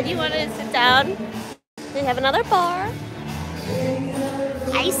and instead you want to sit down, we have another bar.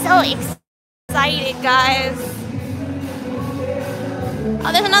 I'm so excited, guys.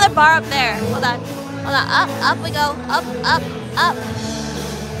 Oh, there's another bar up there. Hold on. Hold on. Up we go. Up.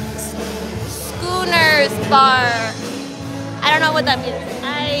 Schooners bar. I don't know what that means.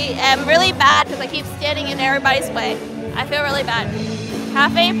 I am really bad because I keep standing in everybody's way. I feel really bad.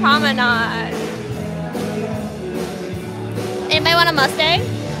 Cafe Promenade. Anybody want a Mustang?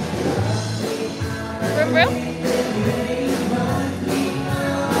 Vroom vroom?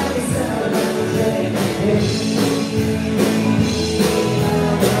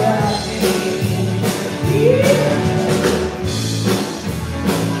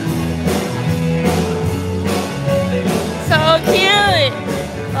 So cute!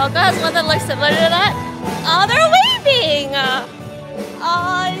 Well, guys, one that looks similar to that. Oh, they're waving!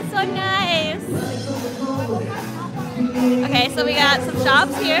 Oh, it's so nice. Okay, so we got some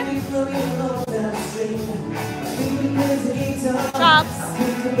shops here. Shops.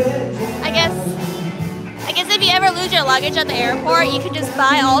 I guess if you ever lose your luggage at the airport, you can just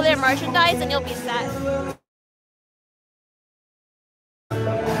buy all their merchandise and you'll be set.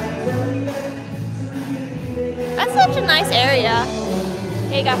 That's such a nice area.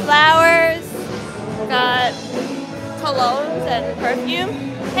 Okay, you got flowers, got colognes and perfume.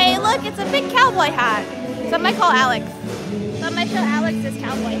 Hey, look, it's a big cowboy hat. Somebody call Alex. Somebody show Alex this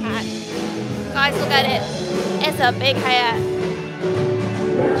cowboy hat. Guys, look at it. It's a big hat.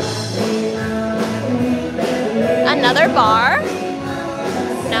 Another bar.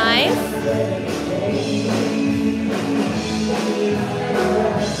 Nice.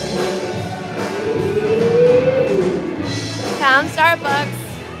 Found Starbucks.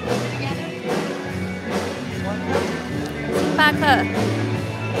 星巴克。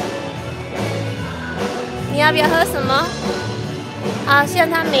你要不要喝什么？好像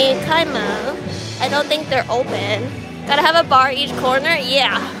他没开门。I don't think they're open. Gotta have a bar each corner?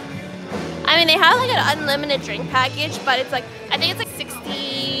 Yeah. I mean, they have like an unlimited drink package, but it's like, I think it's like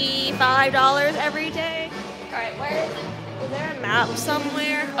 $65 every day. Alright, where is it? Is there a map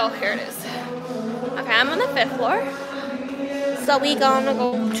somewhere? Oh, here it is. Okay, I'm on the 5th floor. So we gonna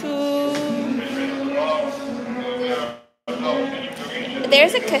go to...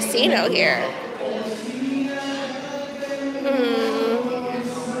 There's a casino here.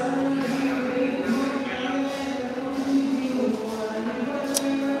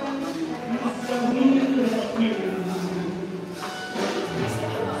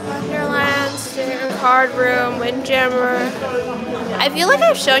 Wonderland, student card room, Windjammer. I feel like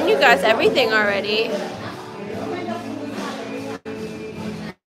I've shown you guys everything already.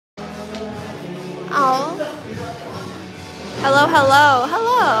 Oh. Hello, hello,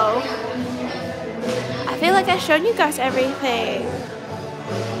 hello. I feel like I've shown you guys everything.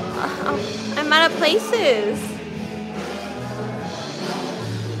 I'm out of places.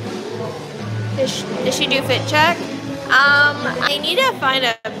 Did she do fit check? I need to find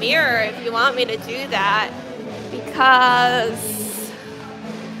a mirror if you want me to do that. Because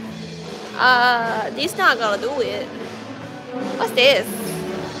this not gonna do it. What's this?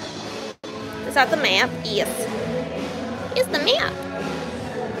 Is that the map? Yes. It's the map.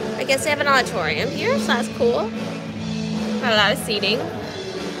 I guess they have an auditorium here, so that's cool. Got a lot of seating.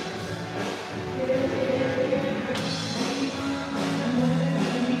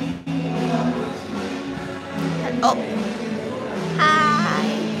 Oh. Hi.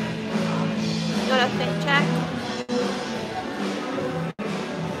 You want a fit check?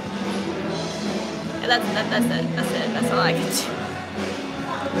 Yeah, that's it. That's all I can do.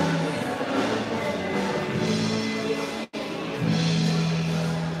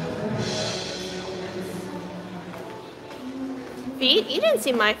 Feet? You didn't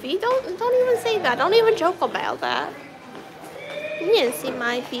see my feet. Don't even say that. Don't even joke about that. You didn't see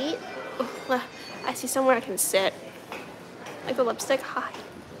my feet. Oh, I see somewhere I can sit. Like the lipstick. Hi.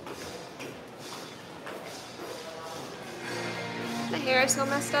 My hair is so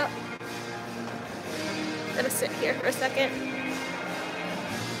messed up. I'm gonna sit here for a second.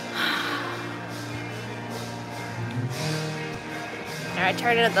 Alright,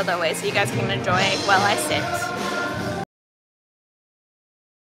 turn it the other way so you guys can enjoy while I sit.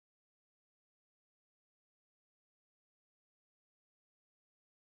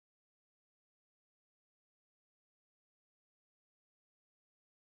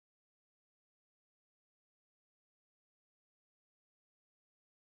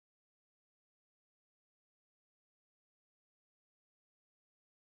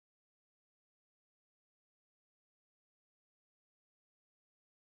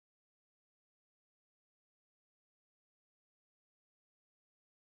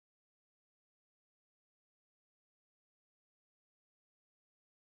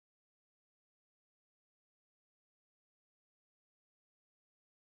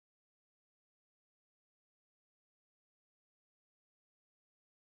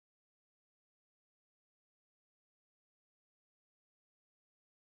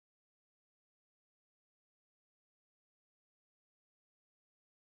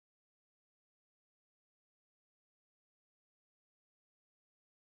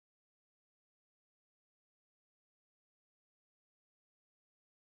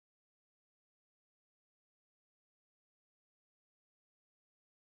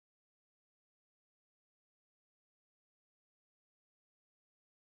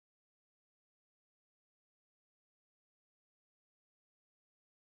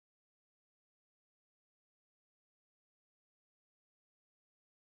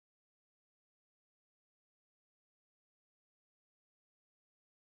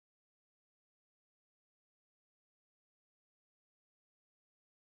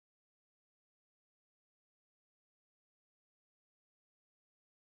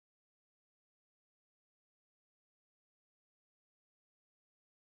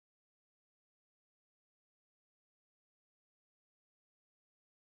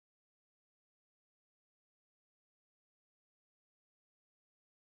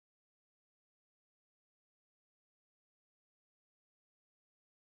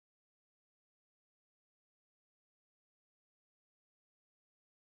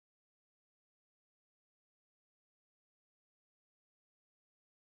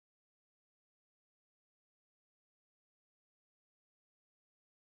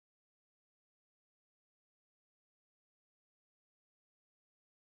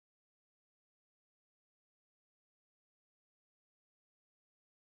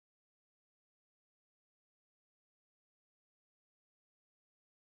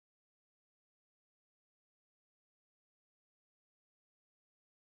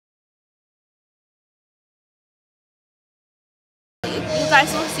 You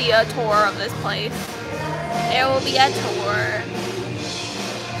guys will see a tour of this place. There will be a tour.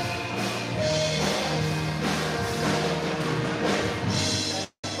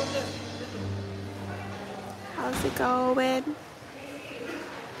 How's it going?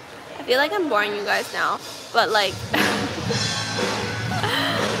 I feel like I'm boring you guys now, but like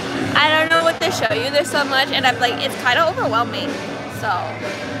I don't know what to show you. There's so much, and I'm like, it's kind of overwhelming. So,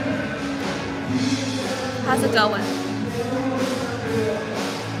 how's it going?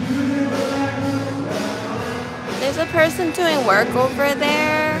 There's a person doing work over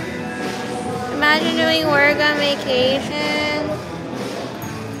there. Imagine doing work on vacation.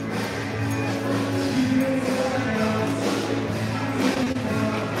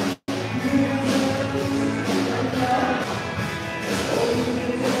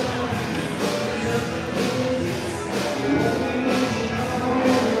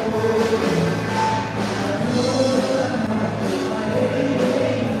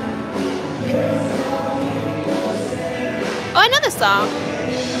 Oh, I know this song.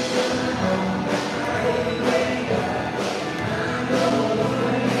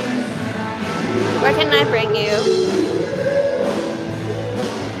 Where can I bring you?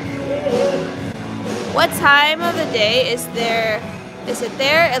 What time of the day is there? Is it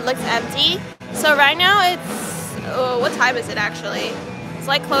there? It looks empty. So right now it's, oh, what time is it actually? It's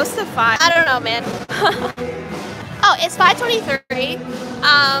like close to 5. I don't know, man. Oh, it's 5:23.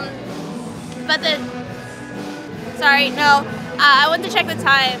 But sorry, no. I went to check the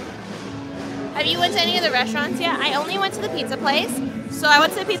time. Have you went to any of the restaurants yet? I only went to the pizza place. So I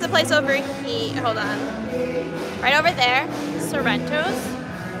went to the pizza place over here. Hold on. Right over there. Sorrento's.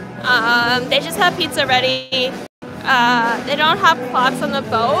 They just have pizza ready. They don't have clocks on the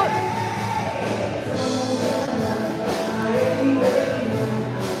boat.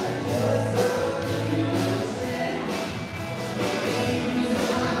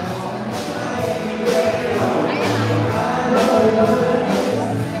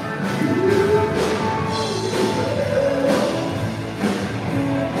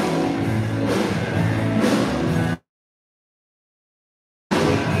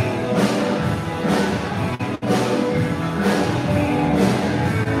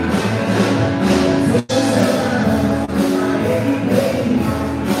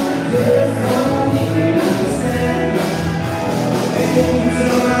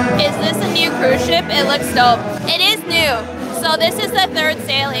 cruise ship. It looks dope. It is new. So this is the third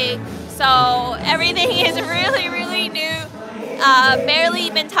sailing. So everything is really, really new.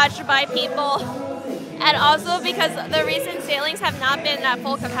 Barely been touched by people. And also because the recent sailings have not been at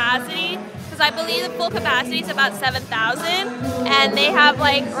full capacity. Because I believe the full capacity is about 7,000. And they have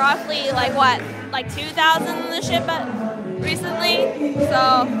like roughly like what? Like 2,000 in the ship recently.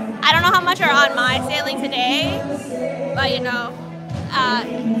 So I don't know how much are on my sailing today. But you know,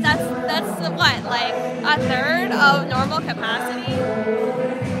 that's what, like a third of normal capacity.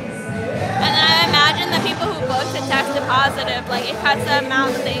 And then I imagine the people who booked and tested positive, like it cuts the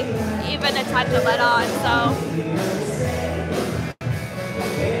amount that they even attempt to let on. So,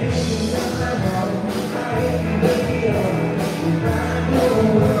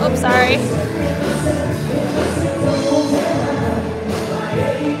 oops, sorry.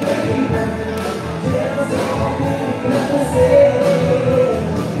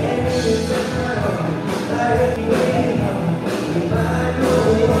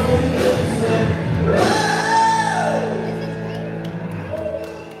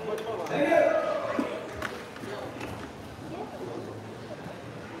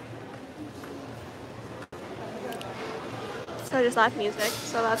 So just live music,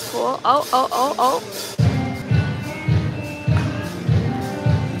 so that's cool. Oh.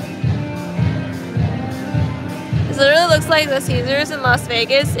 This literally looks like the Caesars in Las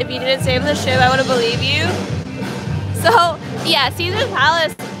Vegas. If you didn't save the ship, I wouldn't believe you. So yeah, Caesars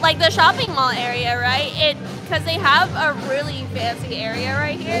Palace, like the shopping mall area, right? Because they have a really fancy area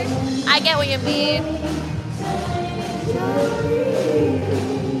right here. I get what you mean.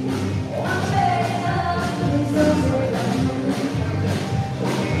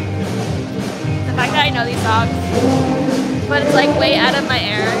 The fact that I know these songs, but it's like way out of my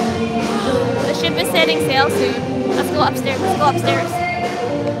era. The ship is setting sail soon. Let's go upstairs. Let's go upstairs.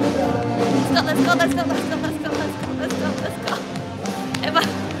 Let's go.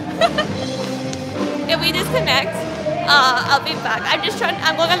 If we disconnect, I'll be back. I'm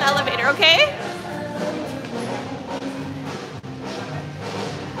going on the elevator, okay?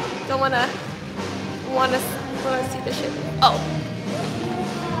 Don't wanna see the ship. Oh.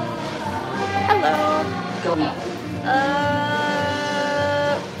 Hello. Go now.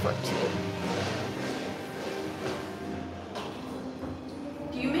 14.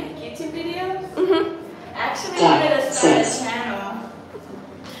 Do you make YouTube videos? Mm-hmm. Actually, I'm gonna start a channel.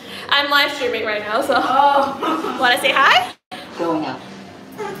 I'm live streaming right now, so. Oh. Wanna say hi? Going up.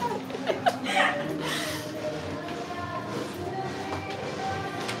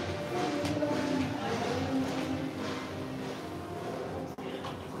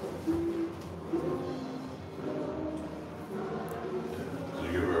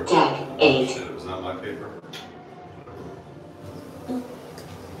 Deck 8. It was not my paper.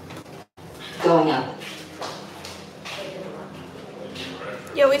 Going up.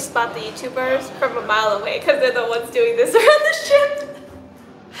 You always spot the YouTubers from a mile away because they're the ones doing this around the ship.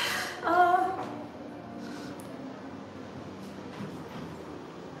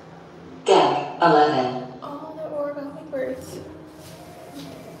 Deck 11. Oh, the origami birds.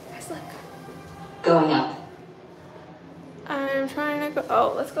 Guys, look. Going up. I'm trying to go.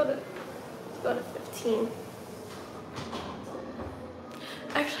 Oh, let's go to 15.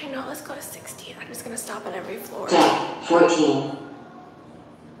 Actually, no, let's go to 16. I'm just gonna stop on every floor. Deck 14.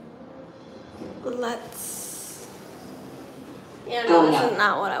 Let's. Yeah, no, Going this up. is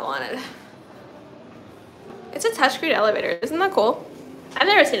not what I wanted. It's a touchscreen elevator. Isn't that cool? I've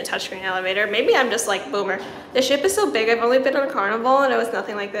never seen a touchscreen elevator. Maybe I'm just like boomer. The ship is so big. I've only been on Carnival and it was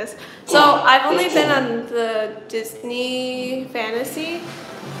nothing like this. So I've only been on the Disney Fantasy.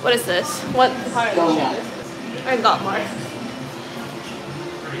 What is this? What part of the ship is this? Or Gotmar.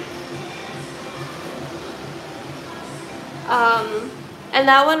 And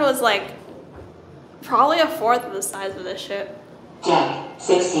that one was like probably a fourth of the size of this ship. Deck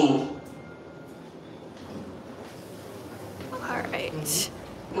 16. Alright.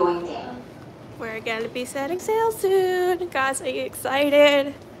 Going down. We're gonna be setting sail soon. Guys, are you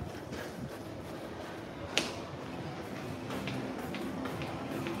excited?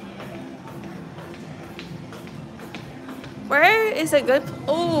 Where is a good...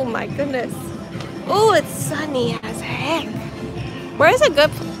 Oh my goodness. Oh, it's sunny as heck. Where is a good...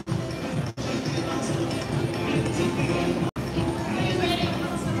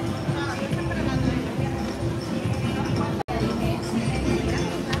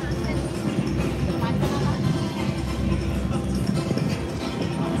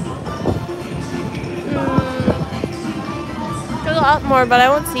 There's a lot more, but I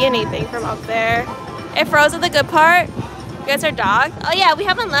won't see anything from up there. It froze at the good part. You guys are docked? Oh yeah, we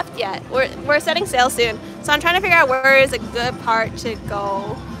haven't left yet. We're setting sail soon. So I'm trying to figure out where is a good part to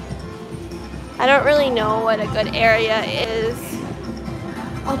go. I don't really know what a good area is.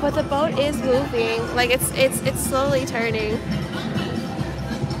 Oh, but the boat is moving. Like it's slowly turning.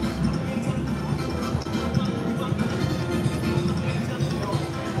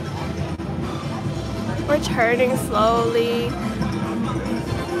 We're turning slowly.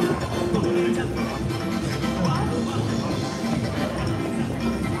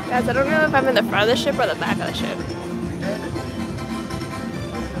 Guys, I don't know if I'm in the front of the ship or the back of the ship.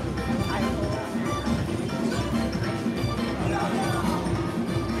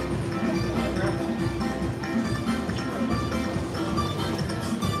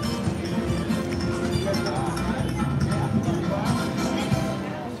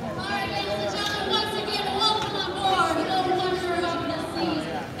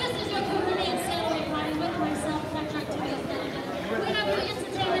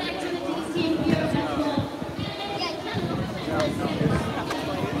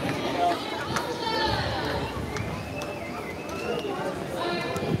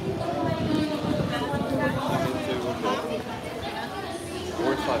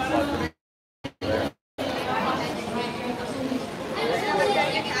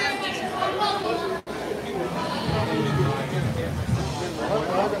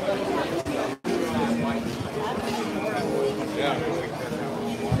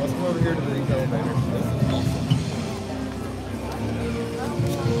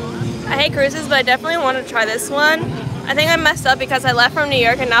 I hate cruises, but I definitely want to try this one. I think I messed up because I left from New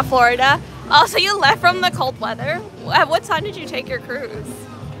York and not Florida. Oh, so you left from the cold weather? At what time did you take your cruise?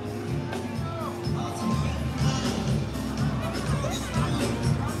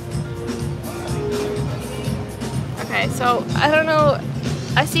 Okay, so I don't know.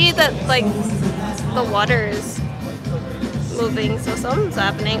 I see that like the water is moving, so something's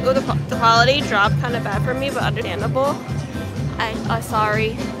happening. Oh, the quality dropped kind of bad for me, but understandable. I'm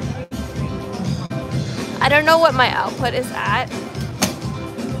sorry. I don't know what my output is at.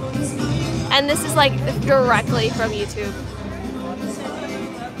 And this is like directly from YouTube.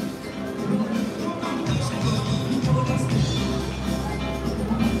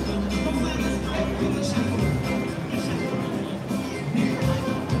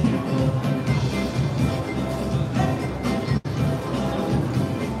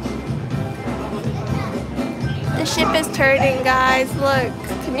 The ship is turning, guys. Look.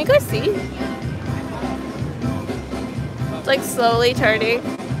 Can you guys see? It's like slowly turning.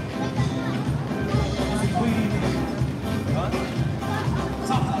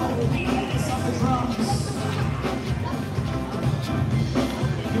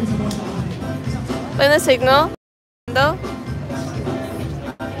 Find the signal.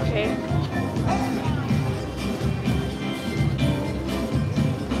 Okay.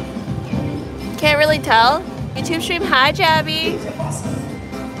 Can't really tell. YouTube stream. Hi, Jabby.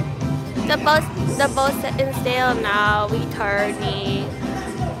 The boat's in sail now. We turning.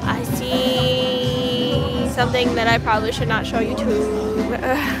 I see something that I probably should not show YouTube.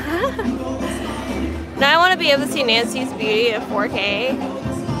 Now I want to be able to see Nancy's beauty in 4K.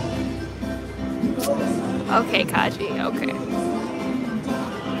 Okay, Kaji. Okay.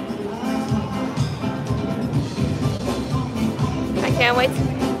 I can't wait.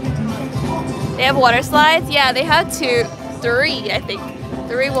 They have water slides? Yeah, they have three, I think.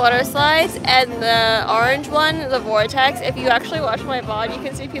 3 water slides, and the orange one, the vortex, if you actually watch my VOD, you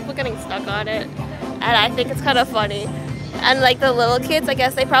can see people getting stuck on it. And I think it's kind of funny. And like the little kids, I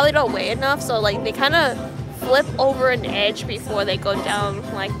guess they probably don't weigh enough, so like they kind of flip over an edge before they go down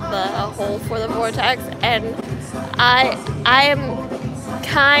like the hole for the vortex. And I am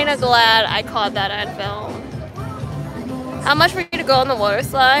kind of glad I caught that on film. How much for you to go on the water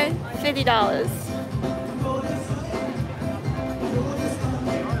slide? $50.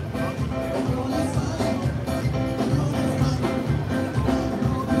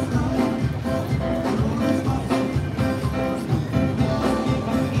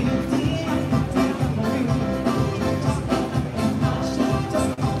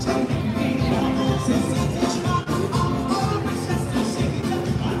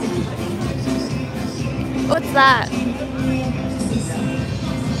 What's that?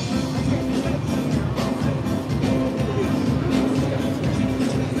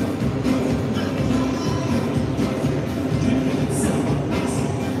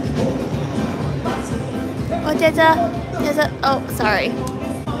 Oh, there's a, oh, sorry.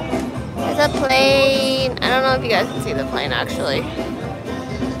 There's a plane. I don't know if you guys can see the plane actually.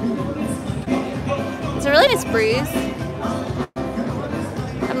 It's a really nice breeze.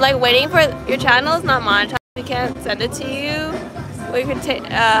 I'm like waiting for, your channel is not monetized. we can't send it to you. We could take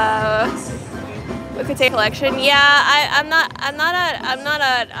collection. Yeah, I'm not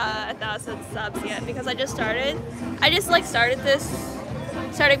at 1,000 subs yet because I just started. I just like started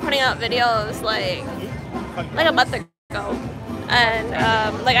putting out videos like a month ago, and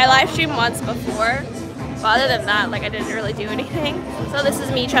like I live streamed once before. But other than that, like I didn't really do anything. So this is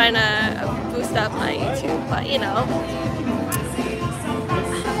me trying to boost up my YouTube, but you know.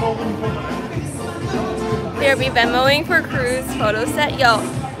 Here we Venmoing for cruise photo set. Yo,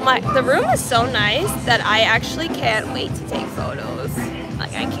 the room is so nice that I actually can't wait to take photos.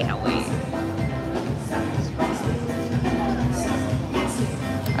 Like I can't wait.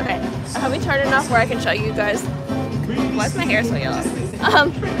 Okay, I hope we turned enough where I can show you guys. Why is my hair so yellow?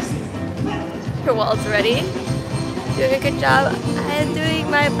 Your wall's ready. Doing a good job. I'm doing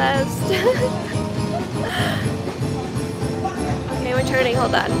my best. Okay, we're turning.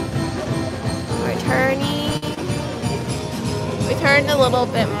 Hold on. We're turning. We turned a little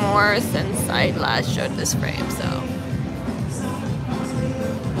bit more since I last showed this frame, so.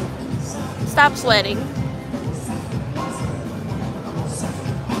 Stop sweating.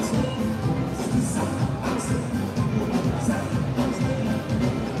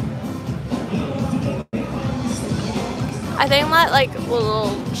 I think that like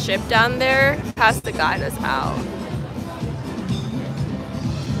little ship down there has to guide us out.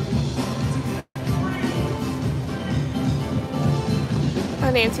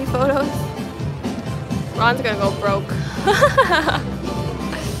 Nancy photos. Ron's gonna go broke.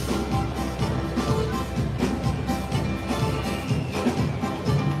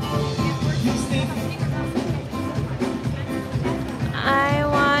 I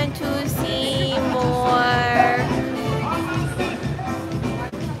want to see more.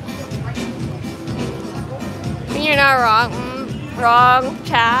 You're not wrong. Wrong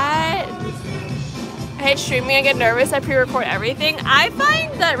chat. I hate streaming, I get nervous, I pre-record everything. I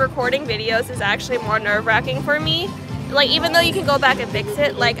find that recording videos is actually more nerve-wracking for me. Like, even though you can go back and fix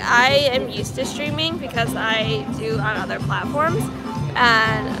it, like, I am used to streaming because I do on other platforms.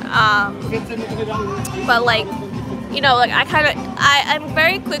 And, but like, you know, like, I'm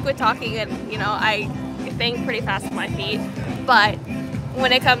very quick with talking and, you know, I think pretty fast with my feet. But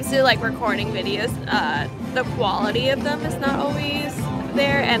when it comes to, like, recording videos, the quality of them is not always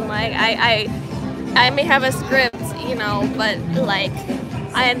there. And, like, I may have a script, you know, but like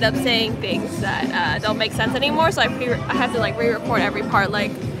I end up saying things that don't make sense anymore, so I have to like re-record every part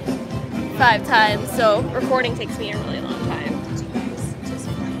like 5 times. So recording takes me a really long time.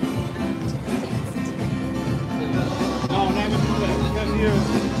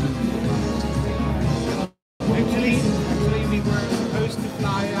 Actually, we were supposed to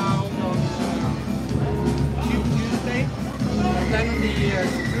fly out on Tuesday, and then on the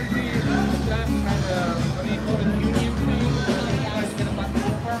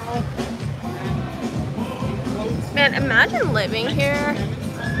Man, imagine living here.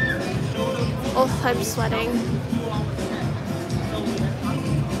 Oh, I'm sweating.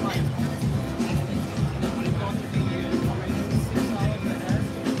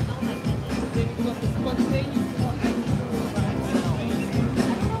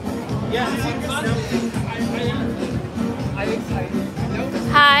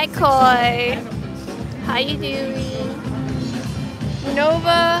 Hi, Koi. How you doing?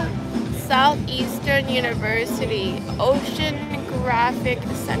 Nova Southeastern University Oceanographic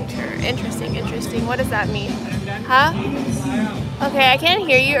Center. Interesting, interesting. What does that mean? Huh? Okay, I can't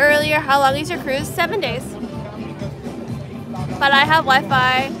hear you earlier. How long is your cruise? 7 days. But I have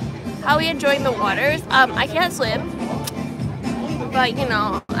Wi-Fi. How are we enjoying the waters? I can't swim. But, you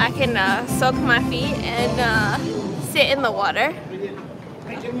know, I can soak my feet and sit in the water.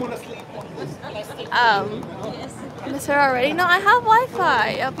 Miss her already? No, I have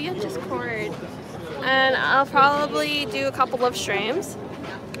Wi-Fi. I'll be on Discord. And I'll probably do a couple of streams.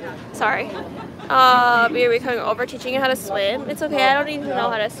 Sorry. Be coming over teaching you how to swim. It's okay, I don't even know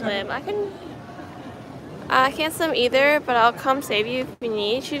how to swim. I can't swim either, but I'll come save you if you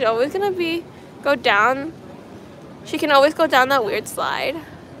need. She's always gonna go down. She can always go down that weird slide.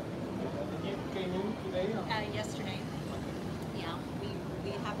 Yesterday. Yeah,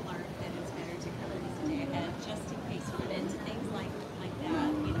 we have learned that it's better to cover these day ahead just in case we run into things like that,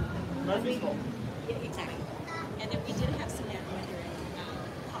 you know. Yeah, exactly. And then we did have some bad weather in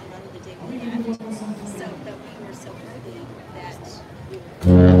Colorado the day we left. So, but we were so early that we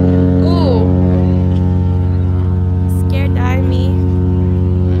were... Ooh. Scared die me.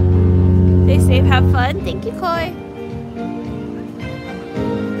 Stay safe, have fun. Thank you, Koi.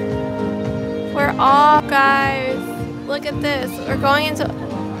 We're off, guys. Look at this. We're going into...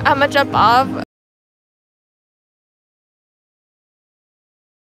 I'm gonna jump off.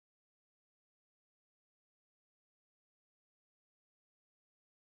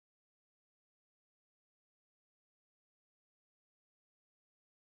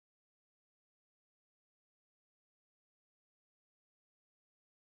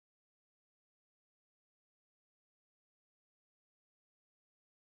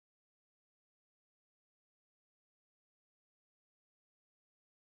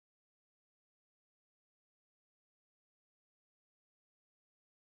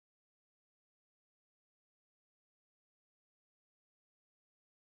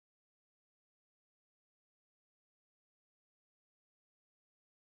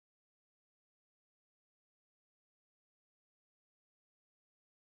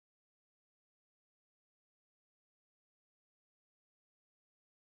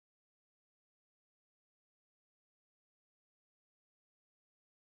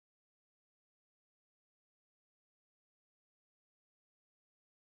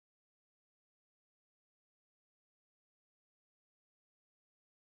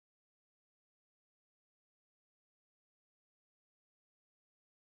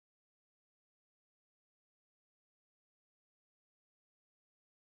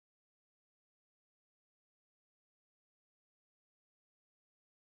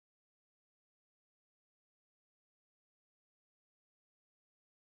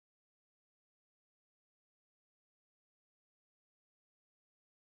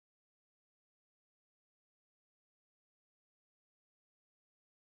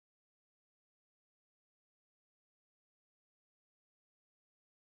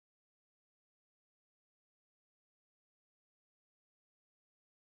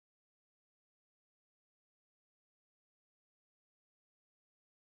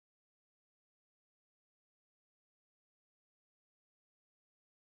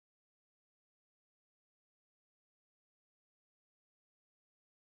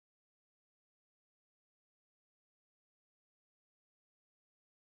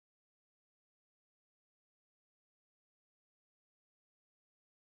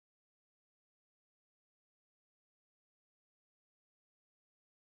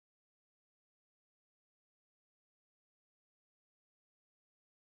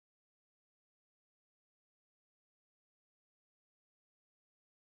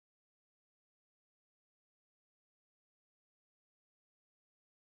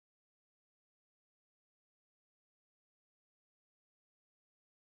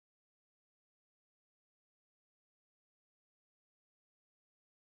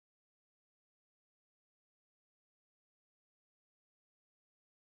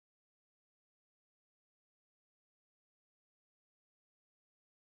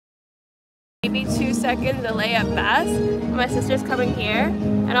 maybe 2-second delay at best. My sister's coming here,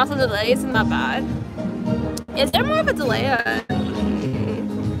 and also the delay isn't that bad. Is there more of a delay on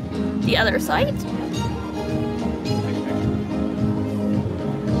the other side?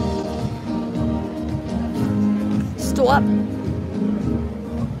 Stop.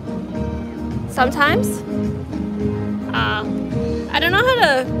 Sometimes. I don't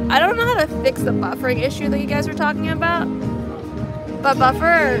know how to fix the buffering issue that you guys were talking about. But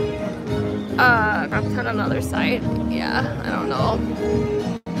buffer. I'll turn on the other side. Yeah, I don't know.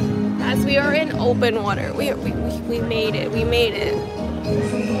 As we are in open water, we made it. We made it.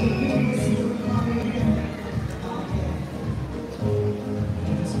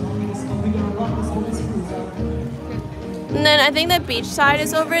 And then I think the beach side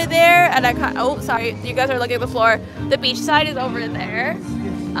is over there, and oh sorry, you guys are looking at the floor. The beach side is over there.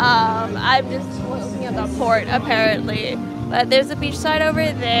 I'm just looking at the port apparently, but there's a beach side over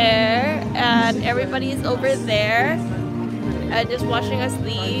there, and everybody's over there, and just watching us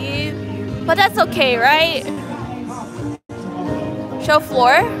leave. But that's okay, right? Show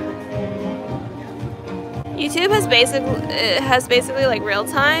floor. YouTube has basically like real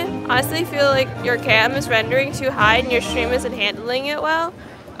time. Honestly, I feel like your cam is rendering too high and your stream isn't handling it well.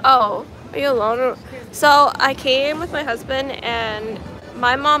 Oh, are you alone? So I came with my husband and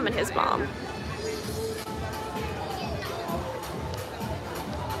my mom and his mom.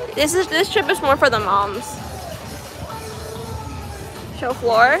 This trip is more for the moms. Show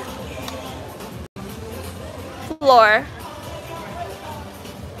floor. Floor.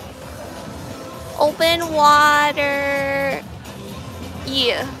 Open water.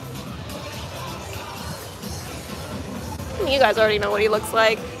 Yeah. You guys already know what he looks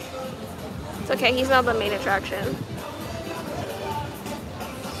like. It's okay, he's not the main attraction.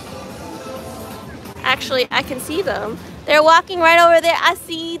 Actually, I can see them. They're walking right over there. I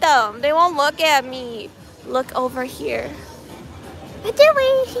see them. They won't look at me. Look over here.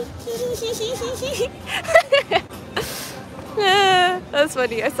 Yeah, that's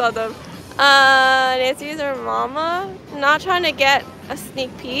funny. I saw them. Nancy's her mama. Not trying to get a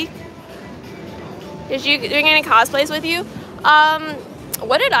sneak peek. Did you bring any cosplays with you?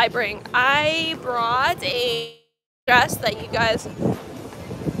 What did I bring? I brought a dress that you guys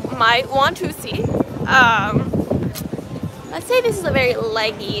might want to see. Let's say this is a very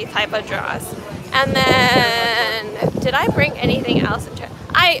leggy type of dress. And then, did I bring anything else?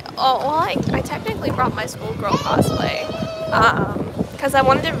 I technically brought my schoolgirl cosplay. Because I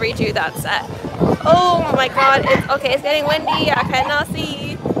wanted to redo that set. Oh my god, it's getting windy, I cannot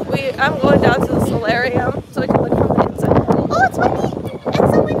see. I'm going down to the solarium so I can look from the inside. Oh, it's windy!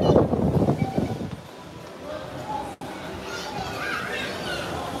 It's so windy!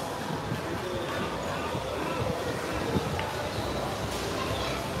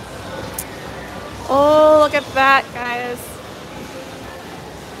 Oh, look at that, guys.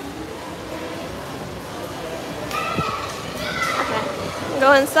 Okay,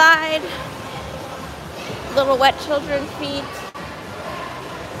 go inside. Little wet children's feet.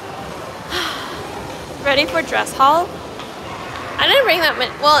 Ready for dress haul? I didn't bring that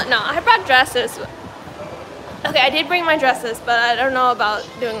many. Well, no, I brought dresses. Okay, I did bring my dresses, but I don't know about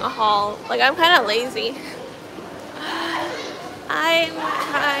doing a haul. Like, I'm kind of lazy. I'm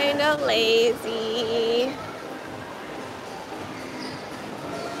kind of lazy.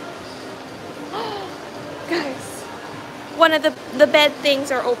 Guys, one of the bed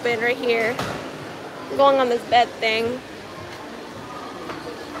things are open right here. I'm going on this bed thing.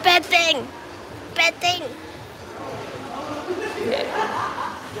 Bed thing! Bed thing! Okay.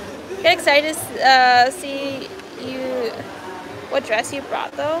 Get excited to see you. What dress you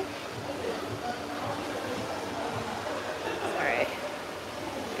brought though? Sorry.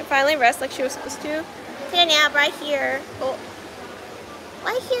 I can finally rest like she was supposed to. Take a nap right here. Oh.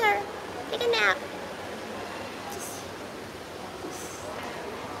 Right here. Take a nap.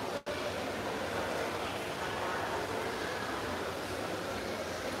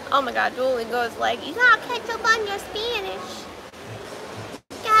 Oh my god, Duolingo is like, you gotta catch up on your Spanish.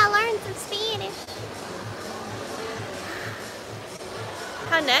 You gotta learn some Spanish.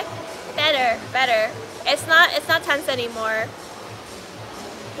 Connect? Better. It's not tense anymore.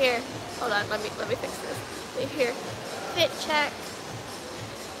 Here, hold on, let me fix this. Wait here. Fit check.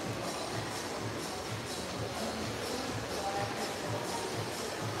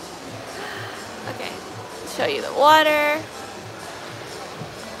 Okay, show you the water.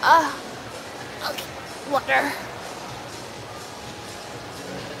 Okay, water.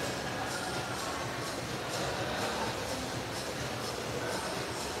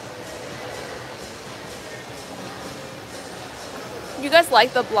 You guys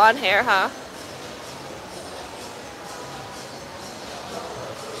like the blonde hair, huh?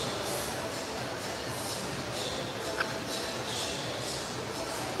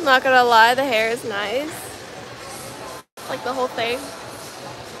 Not gonna lie, the hair is nice. Like the whole thing.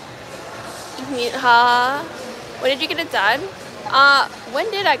 When did you get it done? When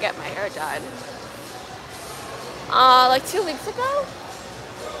did I get my hair done? Like 2 weeks ago?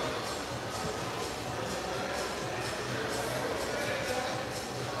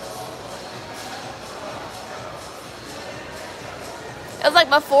 It was like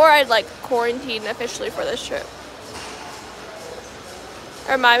before I'd like quarantined officially for this trip.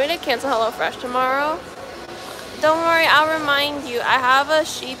 Remind me to cancel HelloFresh tomorrow. Don't worry, I'll remind you. I have a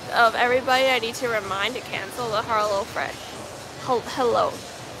sheet of everybody I need to remind to cancel the HelloFresh. Hello.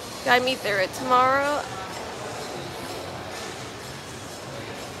 Guide me through it tomorrow.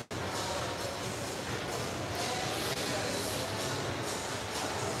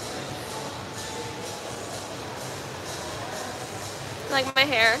 Like my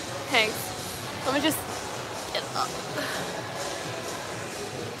hair hangs. Let me just get up.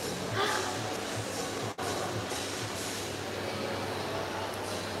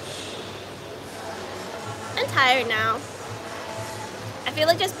 I'm tired now. I feel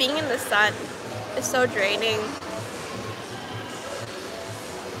like just being in the sun is so draining.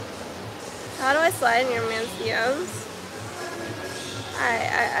 How do I slide in your man's DMs?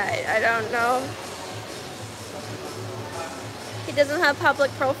 I don't know. He doesn't have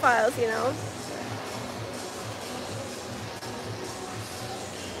public profiles, you know.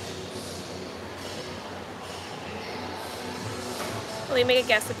 Will he make a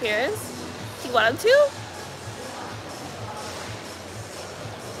guest appearance? Do you want him to?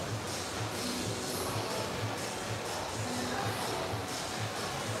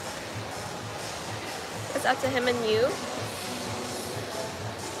 It's up to him and you.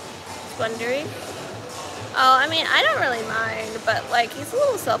 Just wondering. Oh, I mean, I don't really mind, but like he's a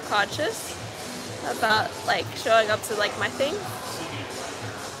little self-conscious about like showing up to like my thing.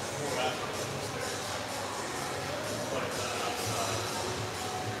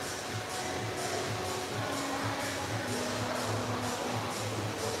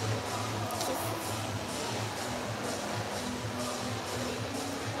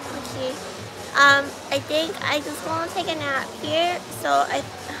 Okay. I think I just want to take a nap here, so I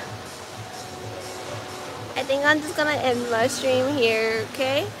think I'm just gonna end my stream here,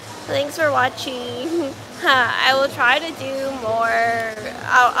 okay? Thanks for watching. I will try to do more.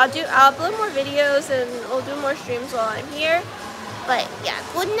 I'll upload more videos and we'll do more streams while I'm here. But yeah,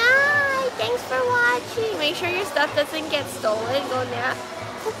 good night. Thanks for watching. Make sure your stuff doesn't get stolen. Go now.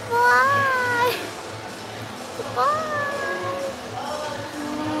 Goodbye. Goodbye.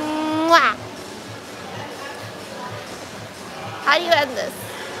 Mwah. How do you end this?